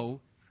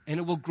grow, and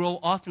it will grow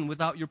often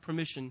without your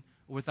permission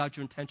or without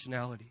your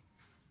intentionality.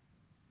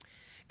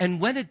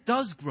 And when it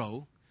does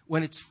grow,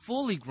 when it's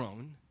fully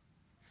grown,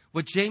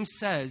 what James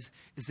says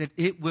is that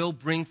it will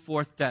bring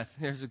forth death.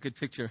 There's a good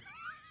picture.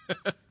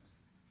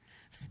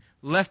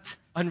 Left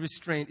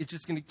unrestrained, it's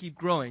just going to keep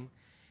growing.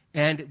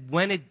 And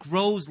when it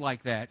grows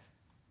like that,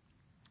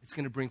 it's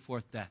going to bring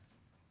forth death.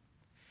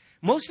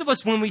 Most of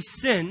us, when we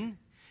sin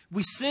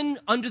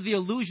under the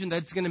illusion that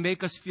it's going to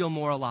make us feel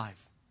more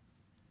alive.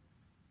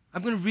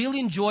 I'm going to really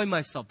enjoy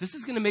myself. This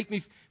is going to make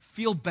me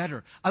feel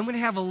better. I'm going to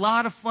have a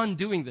lot of fun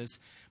doing this.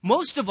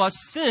 Most of us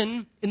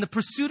sin in the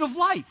pursuit of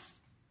life,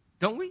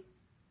 don't we?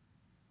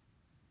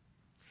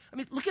 I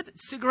mean, look at the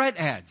cigarette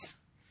ads.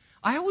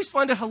 I always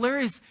find it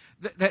hilarious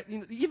that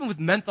even with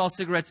menthol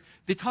cigarettes,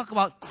 they talk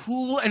about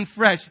cool and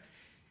fresh.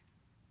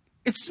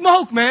 It's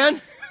smoke,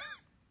 man.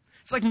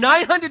 It's like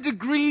 900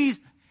 degrees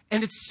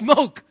and it's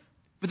smoke.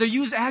 But they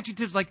use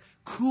adjectives like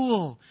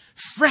cool,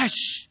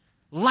 fresh,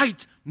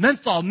 light,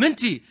 menthol,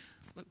 minty.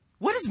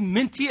 What is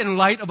minty and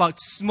light about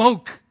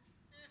smoke?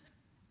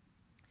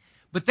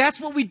 But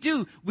that's what we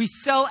do. We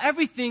sell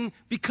everything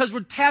because we're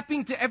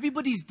tapping to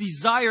everybody's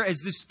desire, as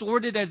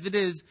distorted as it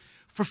is,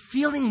 for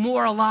feeling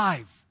more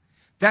alive.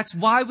 That's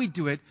why we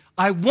do it.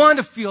 I want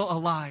to feel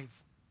alive.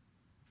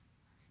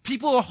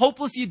 People are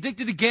hopelessly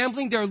addicted to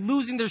gambling. They're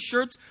losing their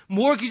shirts,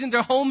 mortgaging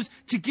their homes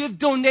to give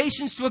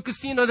donations to a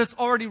casino that's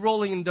already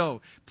rolling in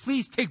dough.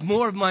 Please take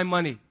more of my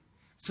money,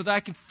 so that I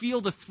can feel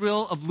the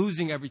thrill of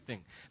losing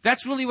everything.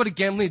 That's really what a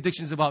gambling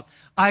addiction is about.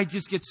 I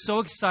just get so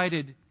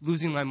excited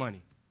losing my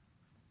money.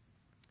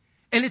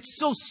 And it's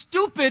so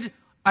stupid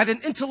at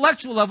an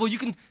intellectual level. You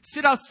can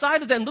sit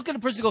outside of that and look at a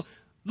person and go,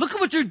 look at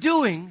what you're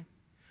doing.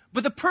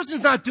 But the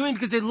person's not doing it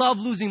because they love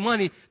losing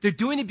money. They're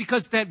doing it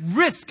because that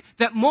risk,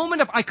 that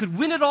moment of I could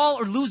win it all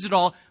or lose it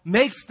all,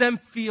 makes them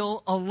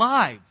feel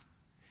alive.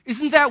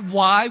 Isn't that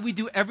why we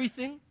do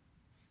everything?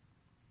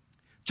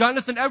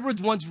 Jonathan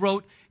Edwards once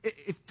wrote,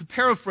 to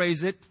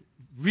paraphrase it,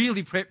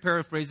 really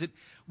paraphrase it,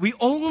 We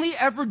only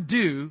ever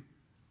do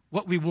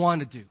what we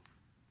want to do.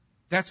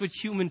 That's what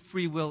human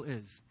free will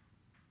is.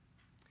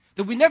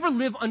 That we never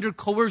live under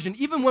coercion.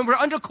 Even when we're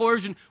under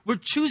coercion, we're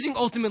choosing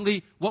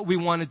ultimately what we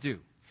want to do.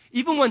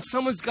 Even when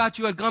someone's got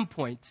you at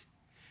gunpoint,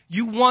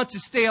 you want to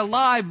stay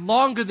alive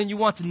longer than you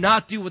want to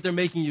not do what they're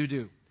making you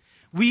do.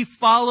 We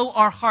follow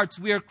our hearts.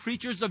 We are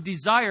creatures of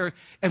desire.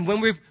 And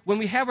when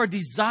we have our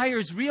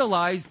desires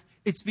realized,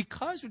 it's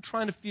because we're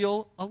trying to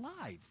feel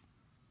alive.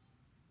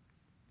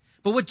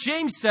 But what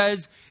James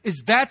says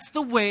is that's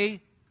the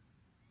way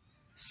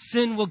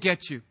sin will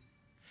get you.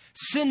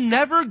 Sin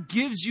never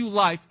gives you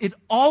life. It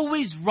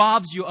always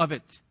robs you of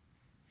it.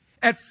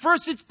 At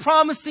first, it's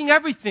promising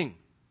everything.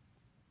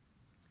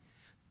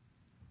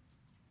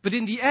 But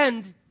in the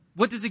end,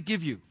 what does it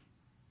give you?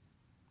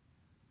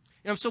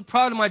 I'm so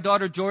proud of my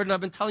daughter, Jordan.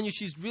 I've been telling you,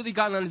 she's really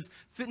gotten on this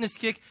fitness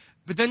kick.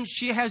 But then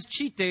she has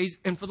cheat days.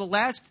 And for the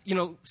last,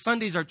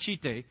 Sunday's our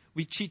cheat day.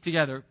 We cheat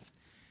together.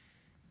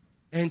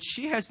 And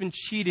she has been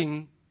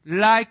cheating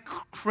like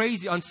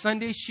crazy. On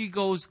Sunday, she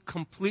goes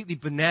completely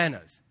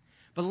bananas.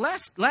 But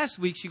last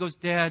week, she goes,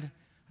 Dad,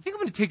 I think I'm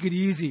going to take it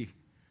easy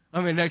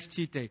on my next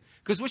cheat day.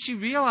 Because what she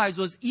realized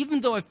was,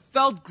 even though it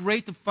felt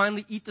great to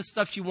finally eat the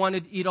stuff she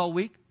wanted to eat all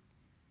week,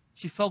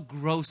 she felt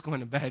gross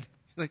going to bed.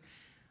 She's like,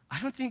 I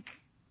don't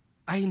think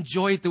I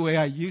enjoy it the way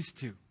I used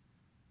to.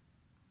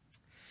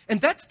 And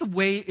that's the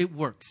way it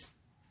works.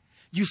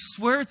 You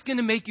swear it's going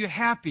to make you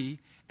happy,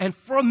 and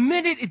for a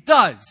minute it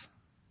does.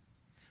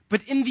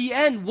 But in the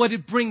end, what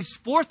it brings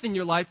forth in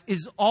your life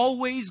is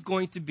always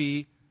going to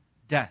be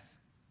death.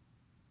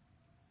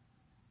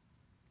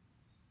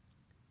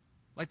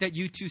 Like that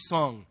U2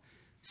 song,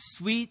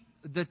 sweet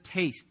the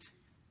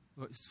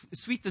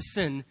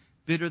sin,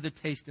 bitter the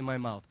taste in my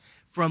mouth.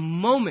 For a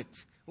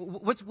moment,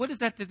 what is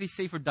that they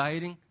say for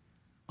dieting?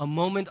 A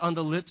moment on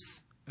the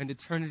lips, an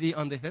eternity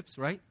on the hips,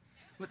 right?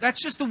 But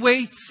that's just the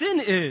way sin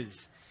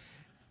is.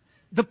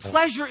 The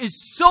pleasure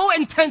is so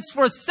intense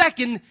for a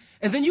second,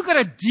 and then you got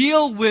to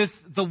deal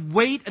with the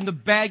weight and the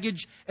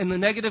baggage and the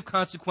negative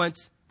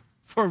consequence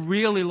for a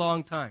really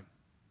long time.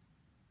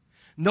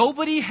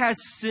 Nobody has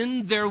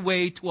sinned their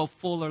way to a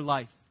fuller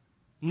life.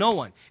 No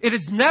one. It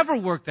has never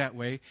worked that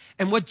way.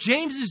 And what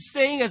James is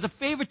saying as a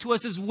favor to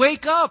us is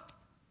wake up.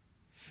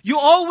 You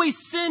always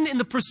sin in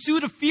the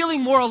pursuit of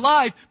feeling more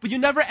alive, but you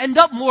never end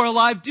up more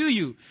alive, do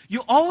you?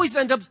 You always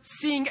end up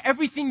seeing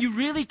everything you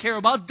really care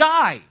about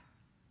die.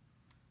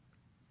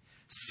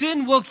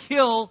 Sin will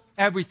kill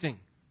everything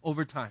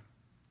over time.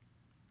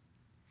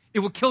 It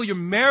will kill your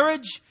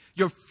marriage,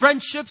 your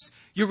friendships,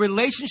 your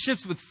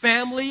relationships with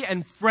family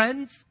and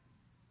friends.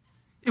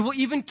 It will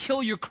even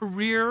kill your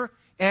career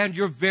and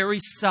your very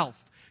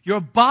self.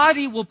 Your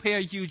body will pay a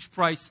huge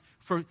price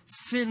for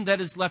sin that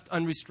is left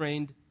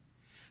unrestrained.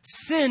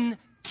 Sin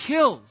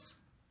kills.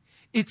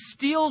 It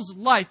steals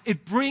life.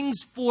 It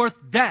brings forth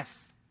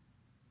death.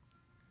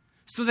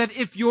 So that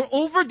if your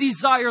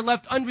over-desire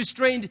left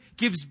unrestrained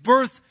gives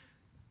birth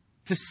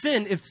to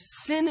sin, if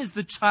sin is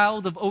the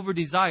child of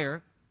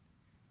over-desire,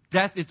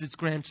 death is its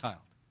grandchild.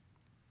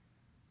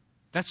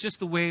 That's just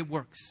the way it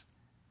works.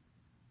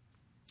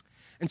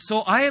 And so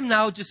I am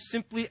now just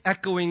simply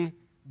echoing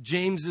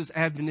James's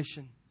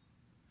admonition.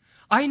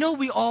 I know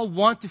we all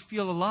want to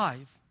feel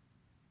alive,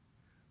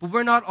 but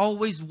we're not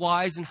always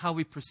wise in how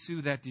we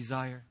pursue that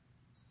desire.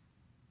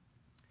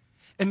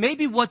 And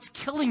maybe what's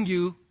killing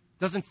you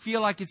doesn't feel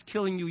like it's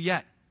killing you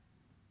yet.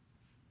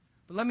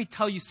 But let me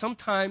tell you,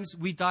 sometimes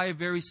we die a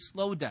very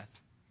slow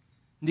death,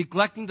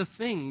 neglecting the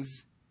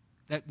things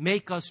that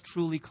make us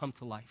truly come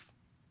to life.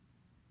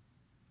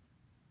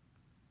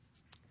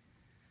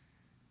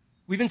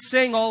 We've been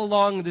saying all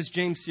along in this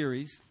James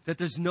series that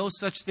there's no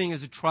such thing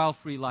as a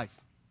trial-free life.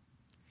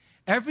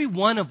 Every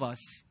one of us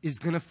is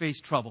going to face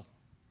trouble.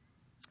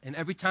 And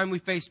every time we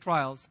face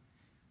trials,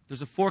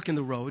 there's a fork in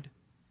the road,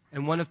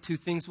 and one of two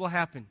things will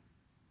happen.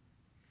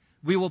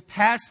 We will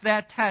pass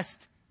that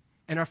test,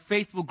 and our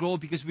faith will grow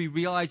because we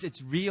realize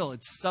it's real,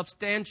 it's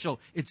substantial,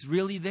 it's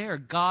really there.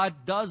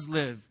 God does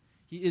live.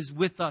 He is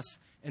with us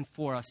and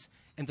for us.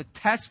 And the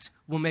test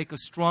will make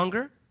us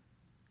stronger,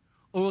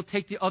 or we'll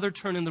take the other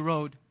turn in the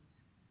road,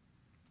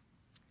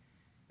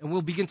 and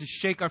we'll begin to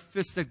shake our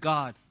fists at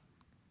God.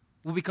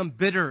 We'll become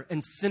bitter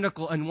and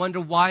cynical and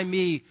wonder, why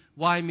me?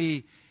 Why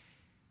me?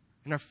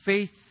 And our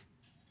faith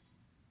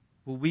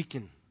will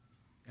weaken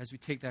as we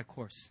take that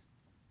course.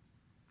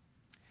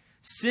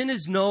 Sin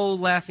is no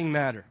laughing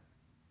matter.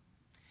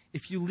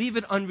 If you leave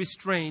it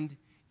unrestrained,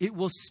 it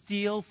will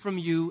steal from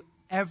you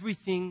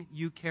everything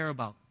you care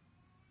about.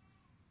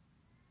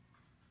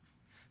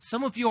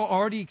 Some of you are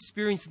already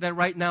experiencing that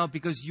right now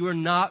because you are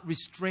not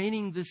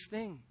restraining this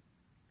thing.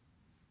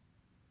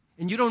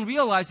 And you don't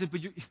realize it,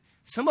 but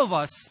some of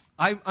us,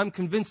 I'm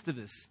convinced of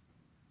this.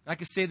 I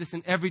can say this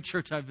in every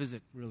church I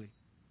visit, really.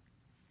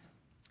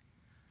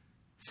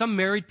 Some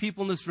married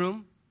people in this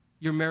room,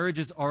 your marriage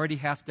is already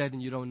half dead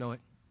and you don't know it.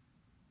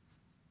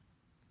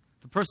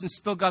 The person's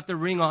still got their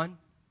ring on.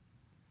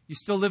 You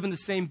still live in the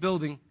same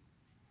building.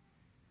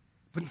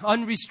 But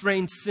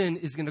unrestrained sin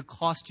is going to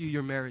cost you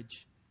your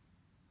marriage.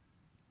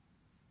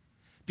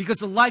 Because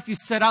the life you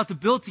set out to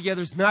build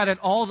together is not at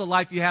all the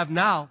life you have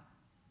now.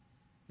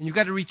 And you've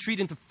got to retreat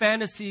into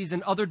fantasies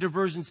and other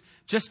diversions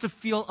just to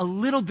feel a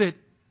little bit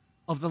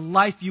of the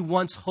life you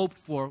once hoped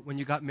for when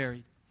you got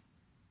married.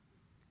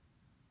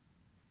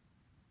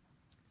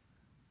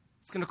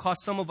 It's going to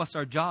cost some of us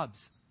our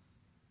jobs.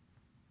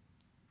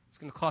 It's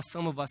going to cost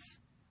some of us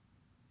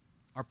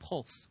our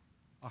pulse,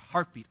 our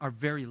heartbeat, our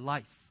very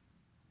life.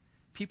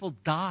 People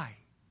die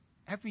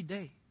every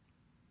day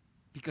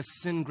because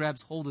sin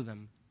grabs hold of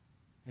them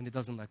and it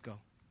doesn't let go.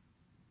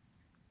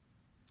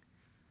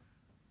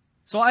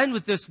 So I'll end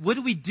with this. What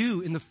do we do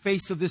in the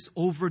face of this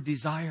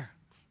over-desire?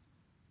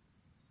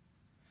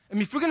 I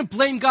mean, if we're going to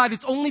blame God,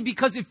 it's only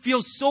because it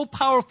feels so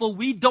powerful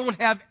we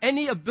don't have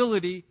any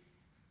ability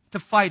to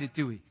fight it,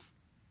 do we?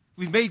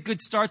 We've made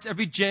good starts.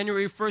 Every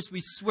January 1st,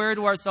 we swear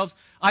to ourselves,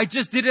 I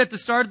just did it at the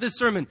start of this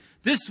sermon.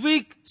 This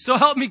week, so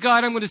help me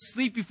God, I'm going to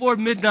sleep before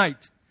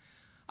midnight.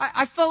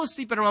 I fell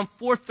asleep at around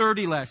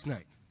 4:30 last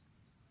night.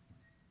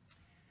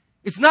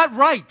 It's not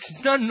right.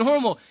 It's not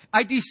normal.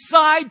 I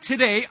decide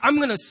today I'm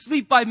going to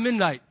sleep by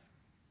midnight.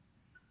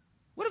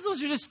 What if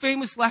those are just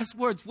famous last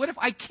words? What if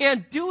I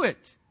can't do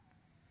it?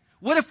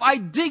 What if I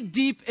dig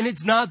deep and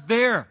it's not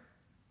there?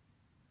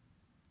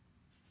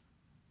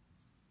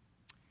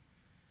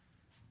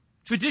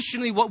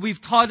 Traditionally, what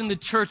we've taught in the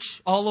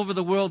church all over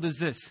the world is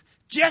this.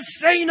 Just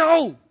say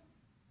no.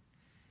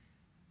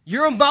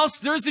 You're a mouse,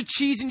 there's a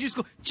cheese, and you just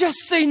go, just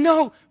say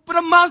no. But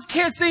a mouse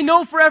can't say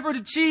no forever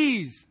to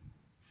cheese.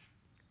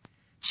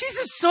 Cheese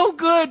is so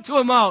good to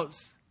a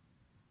mouse.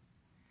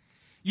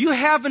 You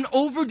have an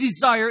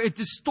over-desire, a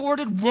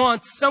distorted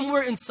want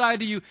somewhere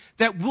inside of you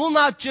that will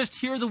not just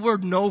hear the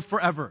word no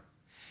forever.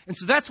 And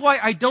so that's why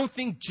I don't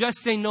think just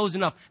say no is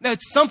enough. Now,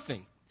 it's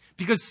something,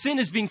 because sin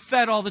is being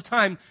fed all the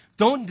time.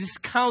 Don't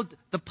discount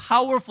the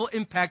powerful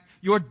impact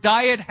your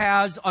diet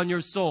has on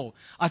your soul.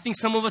 I think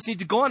some of us need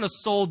to go on a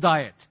soul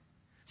diet.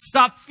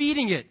 Stop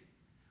feeding it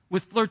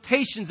with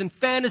flirtations and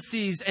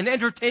fantasies and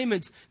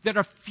entertainments that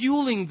are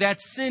fueling that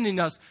sin in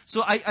us.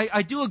 So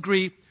I do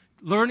agree,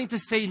 learning to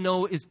say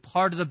no is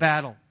part of the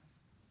battle.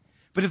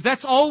 But if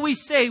that's all we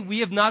say, we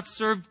have not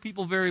served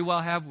people very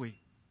well, have we?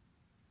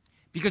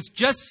 Because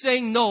just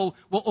saying no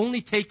will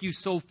only take you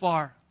so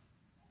far.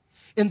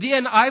 In the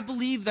end, I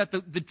believe that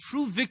the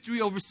true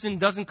victory over sin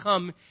doesn't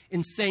come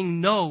in saying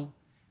no,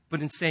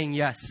 but in saying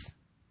yes.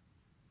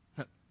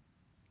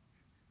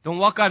 Don't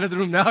walk out of the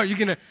room now. You're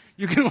going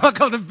to walk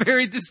out with a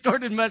very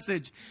distorted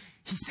message.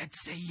 He said,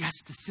 say yes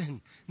to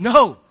sin.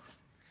 No.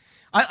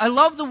 I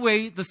love the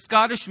way the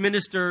Scottish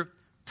minister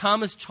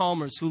Thomas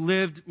Chalmers, who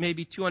lived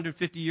maybe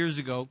 250 years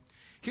ago,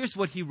 here's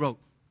what he wrote.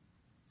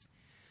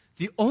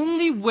 The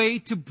only way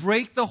to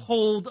break the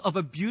hold of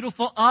a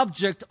beautiful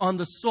object on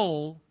the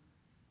soul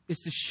is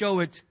to show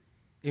it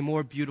a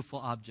more beautiful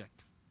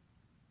object.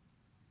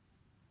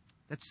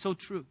 That's so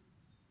true.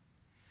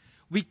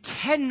 We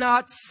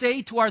cannot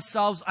say to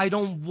ourselves, I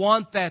don't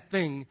want that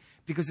thing,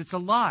 because it's a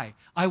lie.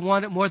 I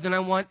want it more than I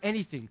want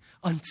anything,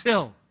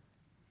 until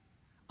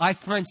I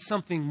find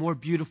something more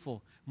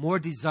beautiful, more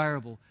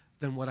desirable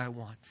than what I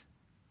want.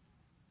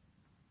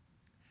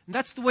 And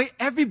that's the way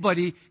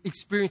everybody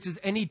experiences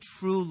any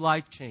true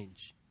life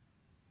change.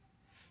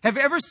 Have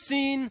you ever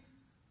seen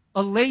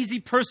a lazy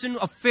person,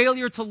 a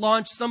failure to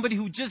launch, somebody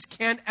who just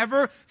can't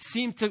ever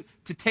seem to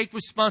take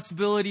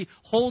responsibility,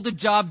 hold a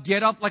job,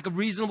 get up like a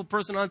reasonable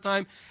person on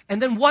time,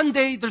 and then one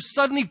day they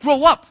suddenly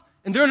grow up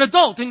and they're an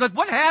adult, and you're like,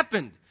 what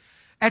happened?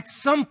 At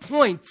some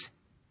point,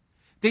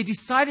 they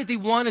decided they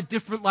want a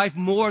different life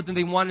more than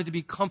they wanted to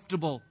be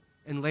comfortable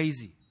and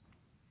lazy.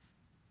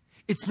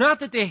 It's not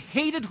that they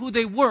hated who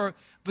they were,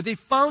 but they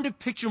found a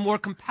picture more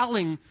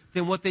compelling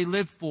than what they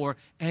lived for,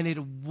 and it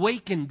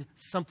awakened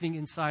something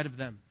inside of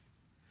them.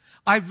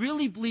 I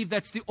really believe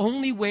that's the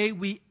only way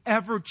we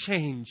ever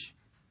change,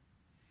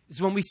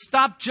 is when we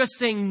stop just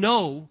saying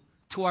no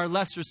to our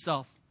lesser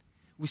self.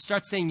 We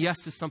start saying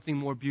yes to something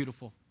more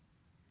beautiful.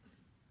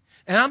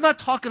 And I'm not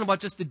talking about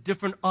just a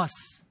different us.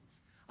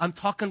 I'm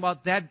talking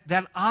about that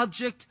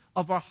object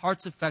of our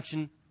heart's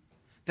affection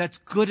that's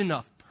good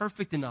enough,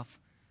 perfect enough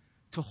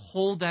to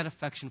hold that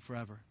affection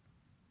forever.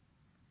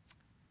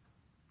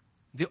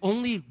 The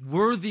only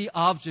worthy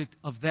object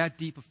of that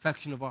deep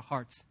affection of our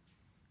hearts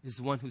is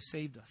the one who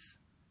saved us.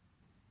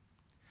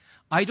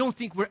 I don't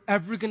think we're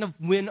ever going to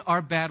win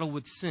our battle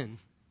with sin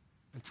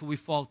until we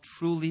fall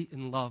truly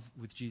in love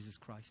with Jesus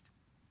Christ.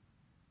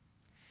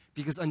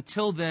 Because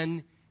until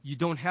then, you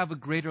don't have a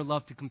greater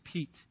love to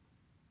compete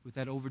with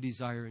that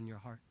over-desire in your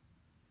heart.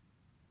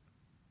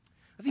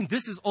 I think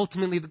this is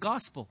ultimately the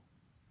gospel,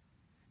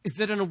 is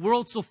that in a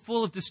world so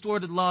full of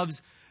distorted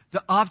loves,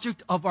 the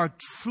object of our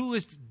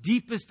truest,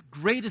 deepest,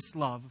 greatest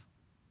love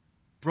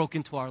broke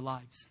into our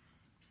lives.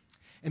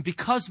 And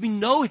because we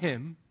know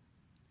Him,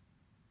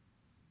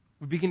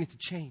 we're beginning to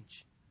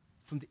change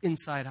from the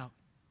inside out.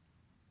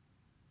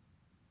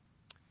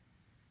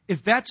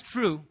 If that's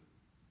true,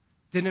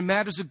 then it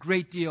matters a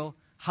great deal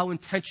how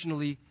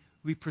intentionally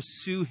we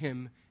pursue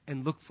Him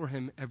and look for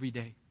Him every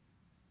day.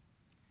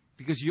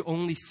 Because you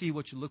only see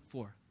what you look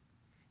for.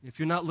 If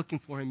you're not looking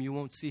for him, you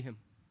won't see him.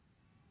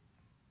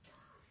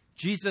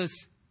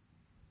 Jesus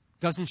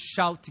doesn't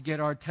shout to get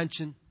our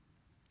attention.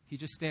 He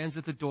just stands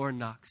at the door and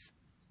knocks.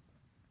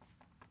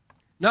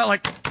 Not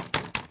like,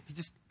 he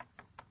just...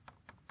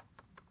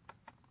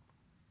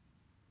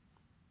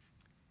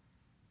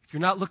 If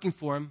you're not looking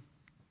for him,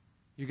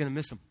 you're going to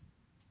miss him.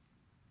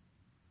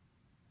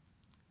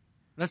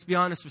 Let's be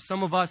honest, for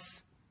some of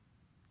us,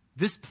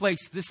 this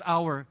place, this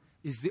hour,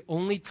 is the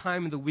only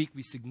time in the week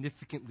we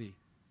significantly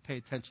pay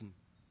attention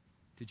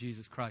to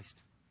Jesus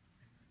Christ.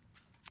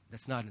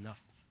 That's not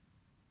enough.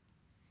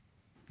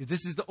 If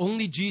this is the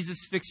only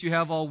Jesus fix you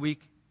have all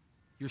week,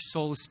 your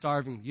soul is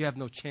starving. You have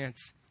no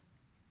chance.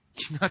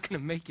 You're not going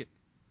to make it.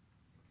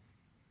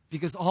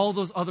 Because all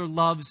those other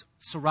loves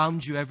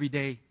surround you every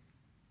day.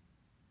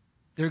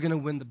 They're going to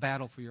win the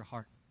battle for your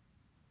heart.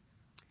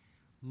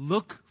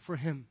 Look for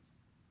him.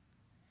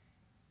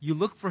 You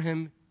look for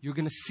him, you're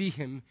going to see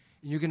him,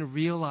 and you're going to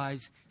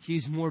realize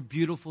he's more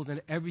beautiful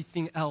than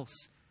everything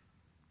else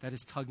that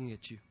is tugging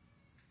at you.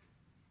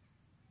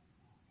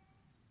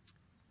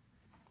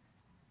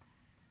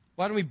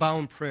 Why don't we bow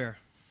in prayer?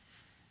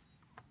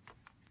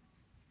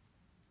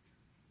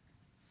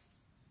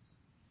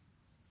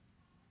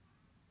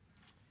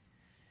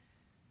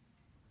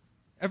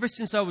 Ever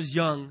since I was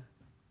young,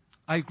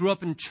 I grew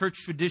up in church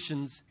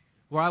traditions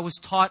where I was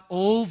taught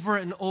over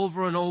and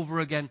over and over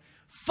again,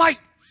 fight,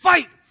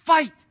 fight,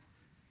 fight.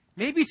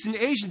 Maybe it's an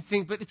Asian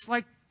thing, but it's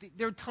like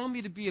they're telling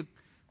me to be a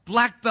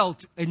black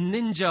belt, a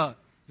ninja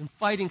in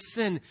fighting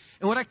sin.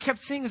 And what I kept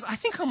saying is, I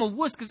think I'm a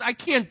wuss because I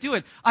can't do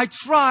it. I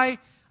try,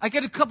 I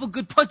get a couple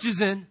good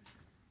punches in,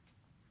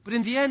 but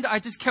in the end, I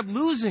just kept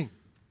losing.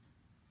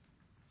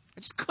 I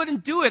just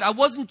couldn't do it. I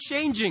wasn't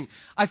changing.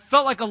 I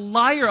felt like a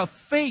liar, a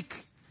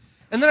fake.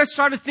 And then I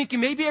started thinking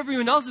maybe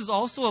everyone else is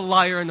also a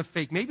liar and a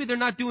fake. Maybe they're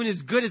not doing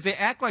as good as they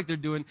act like they're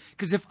doing.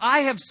 Because if I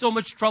have so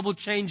much trouble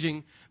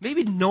changing,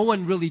 maybe no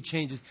one really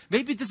changes.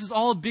 Maybe this is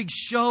all a big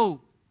show.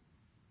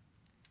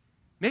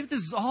 Maybe this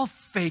is all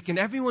fake and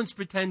everyone's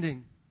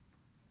pretending.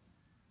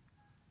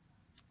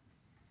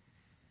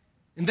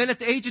 And then at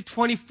the age of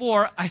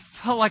 24, I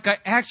felt like I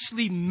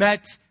actually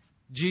met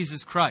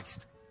Jesus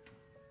Christ.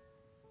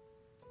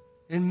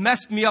 It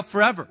messed me up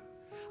forever.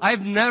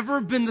 I've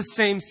never been the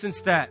same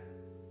since that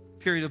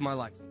period of my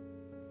life.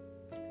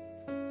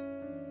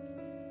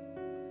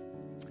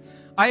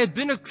 I had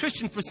been a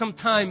Christian for some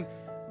time,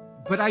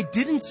 but I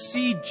didn't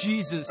see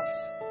Jesus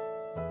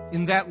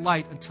in that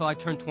light until I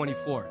turned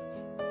 24.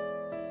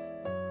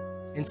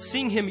 And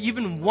seeing him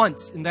even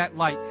once in that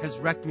light has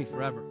wrecked me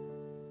forever.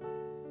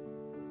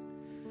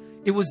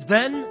 It was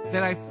then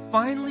that I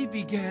finally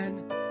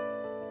began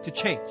to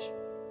change.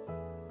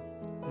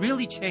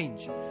 Really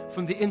change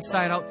from the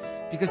inside out,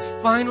 because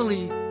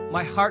finally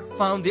my heart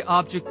found the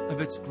object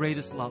of its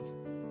greatest love.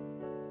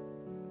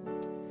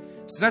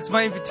 So that's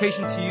my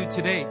invitation to you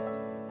today.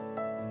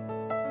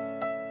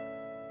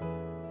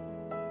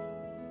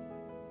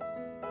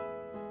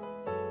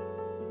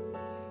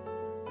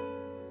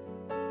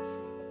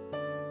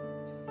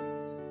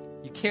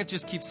 You can't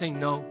just keep saying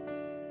no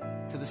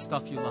to the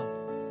stuff you love.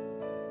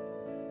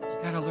 You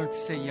got to learn to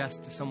say yes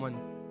to someone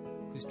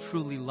who's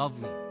truly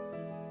lovely,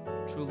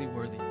 truly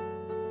worthy.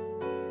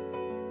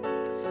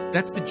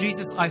 That's the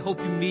Jesus I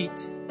hope you meet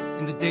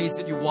in the days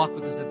that you walk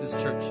with us at this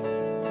church.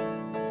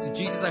 It's the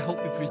Jesus I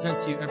hope we present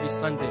to you every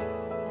Sunday.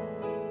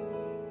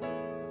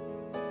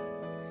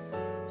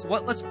 So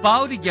let's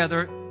bow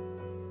together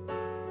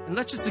and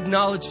let's just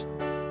acknowledge,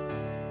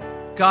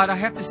 God, I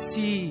have to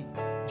see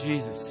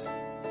Jesus.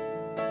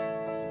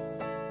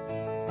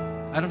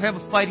 I don't have a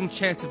fighting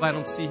chance if I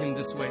don't see him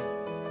this way.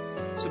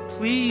 So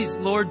please,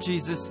 Lord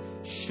Jesus,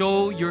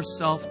 show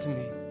yourself to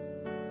me.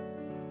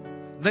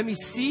 Let me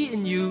see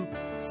in you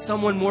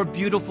someone more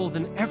beautiful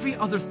than every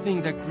other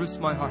thing that grieves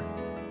my heart.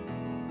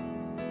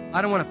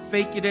 I don't want to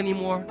fake it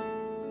anymore.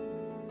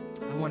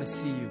 I want to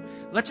see you.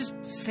 Let's just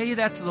say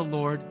that to the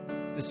Lord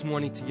this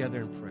morning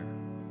together in prayer.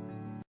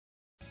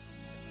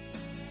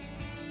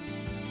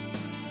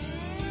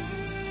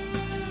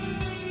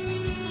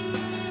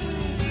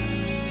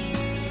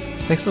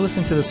 Thanks for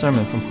listening to the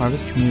sermon from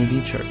Harvest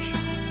Community Church.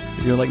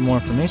 If you would like more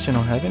information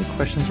or have any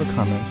questions or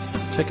comments,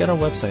 check out our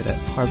website at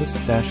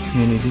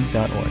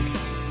harvest-community.org.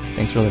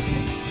 Thanks for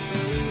listening.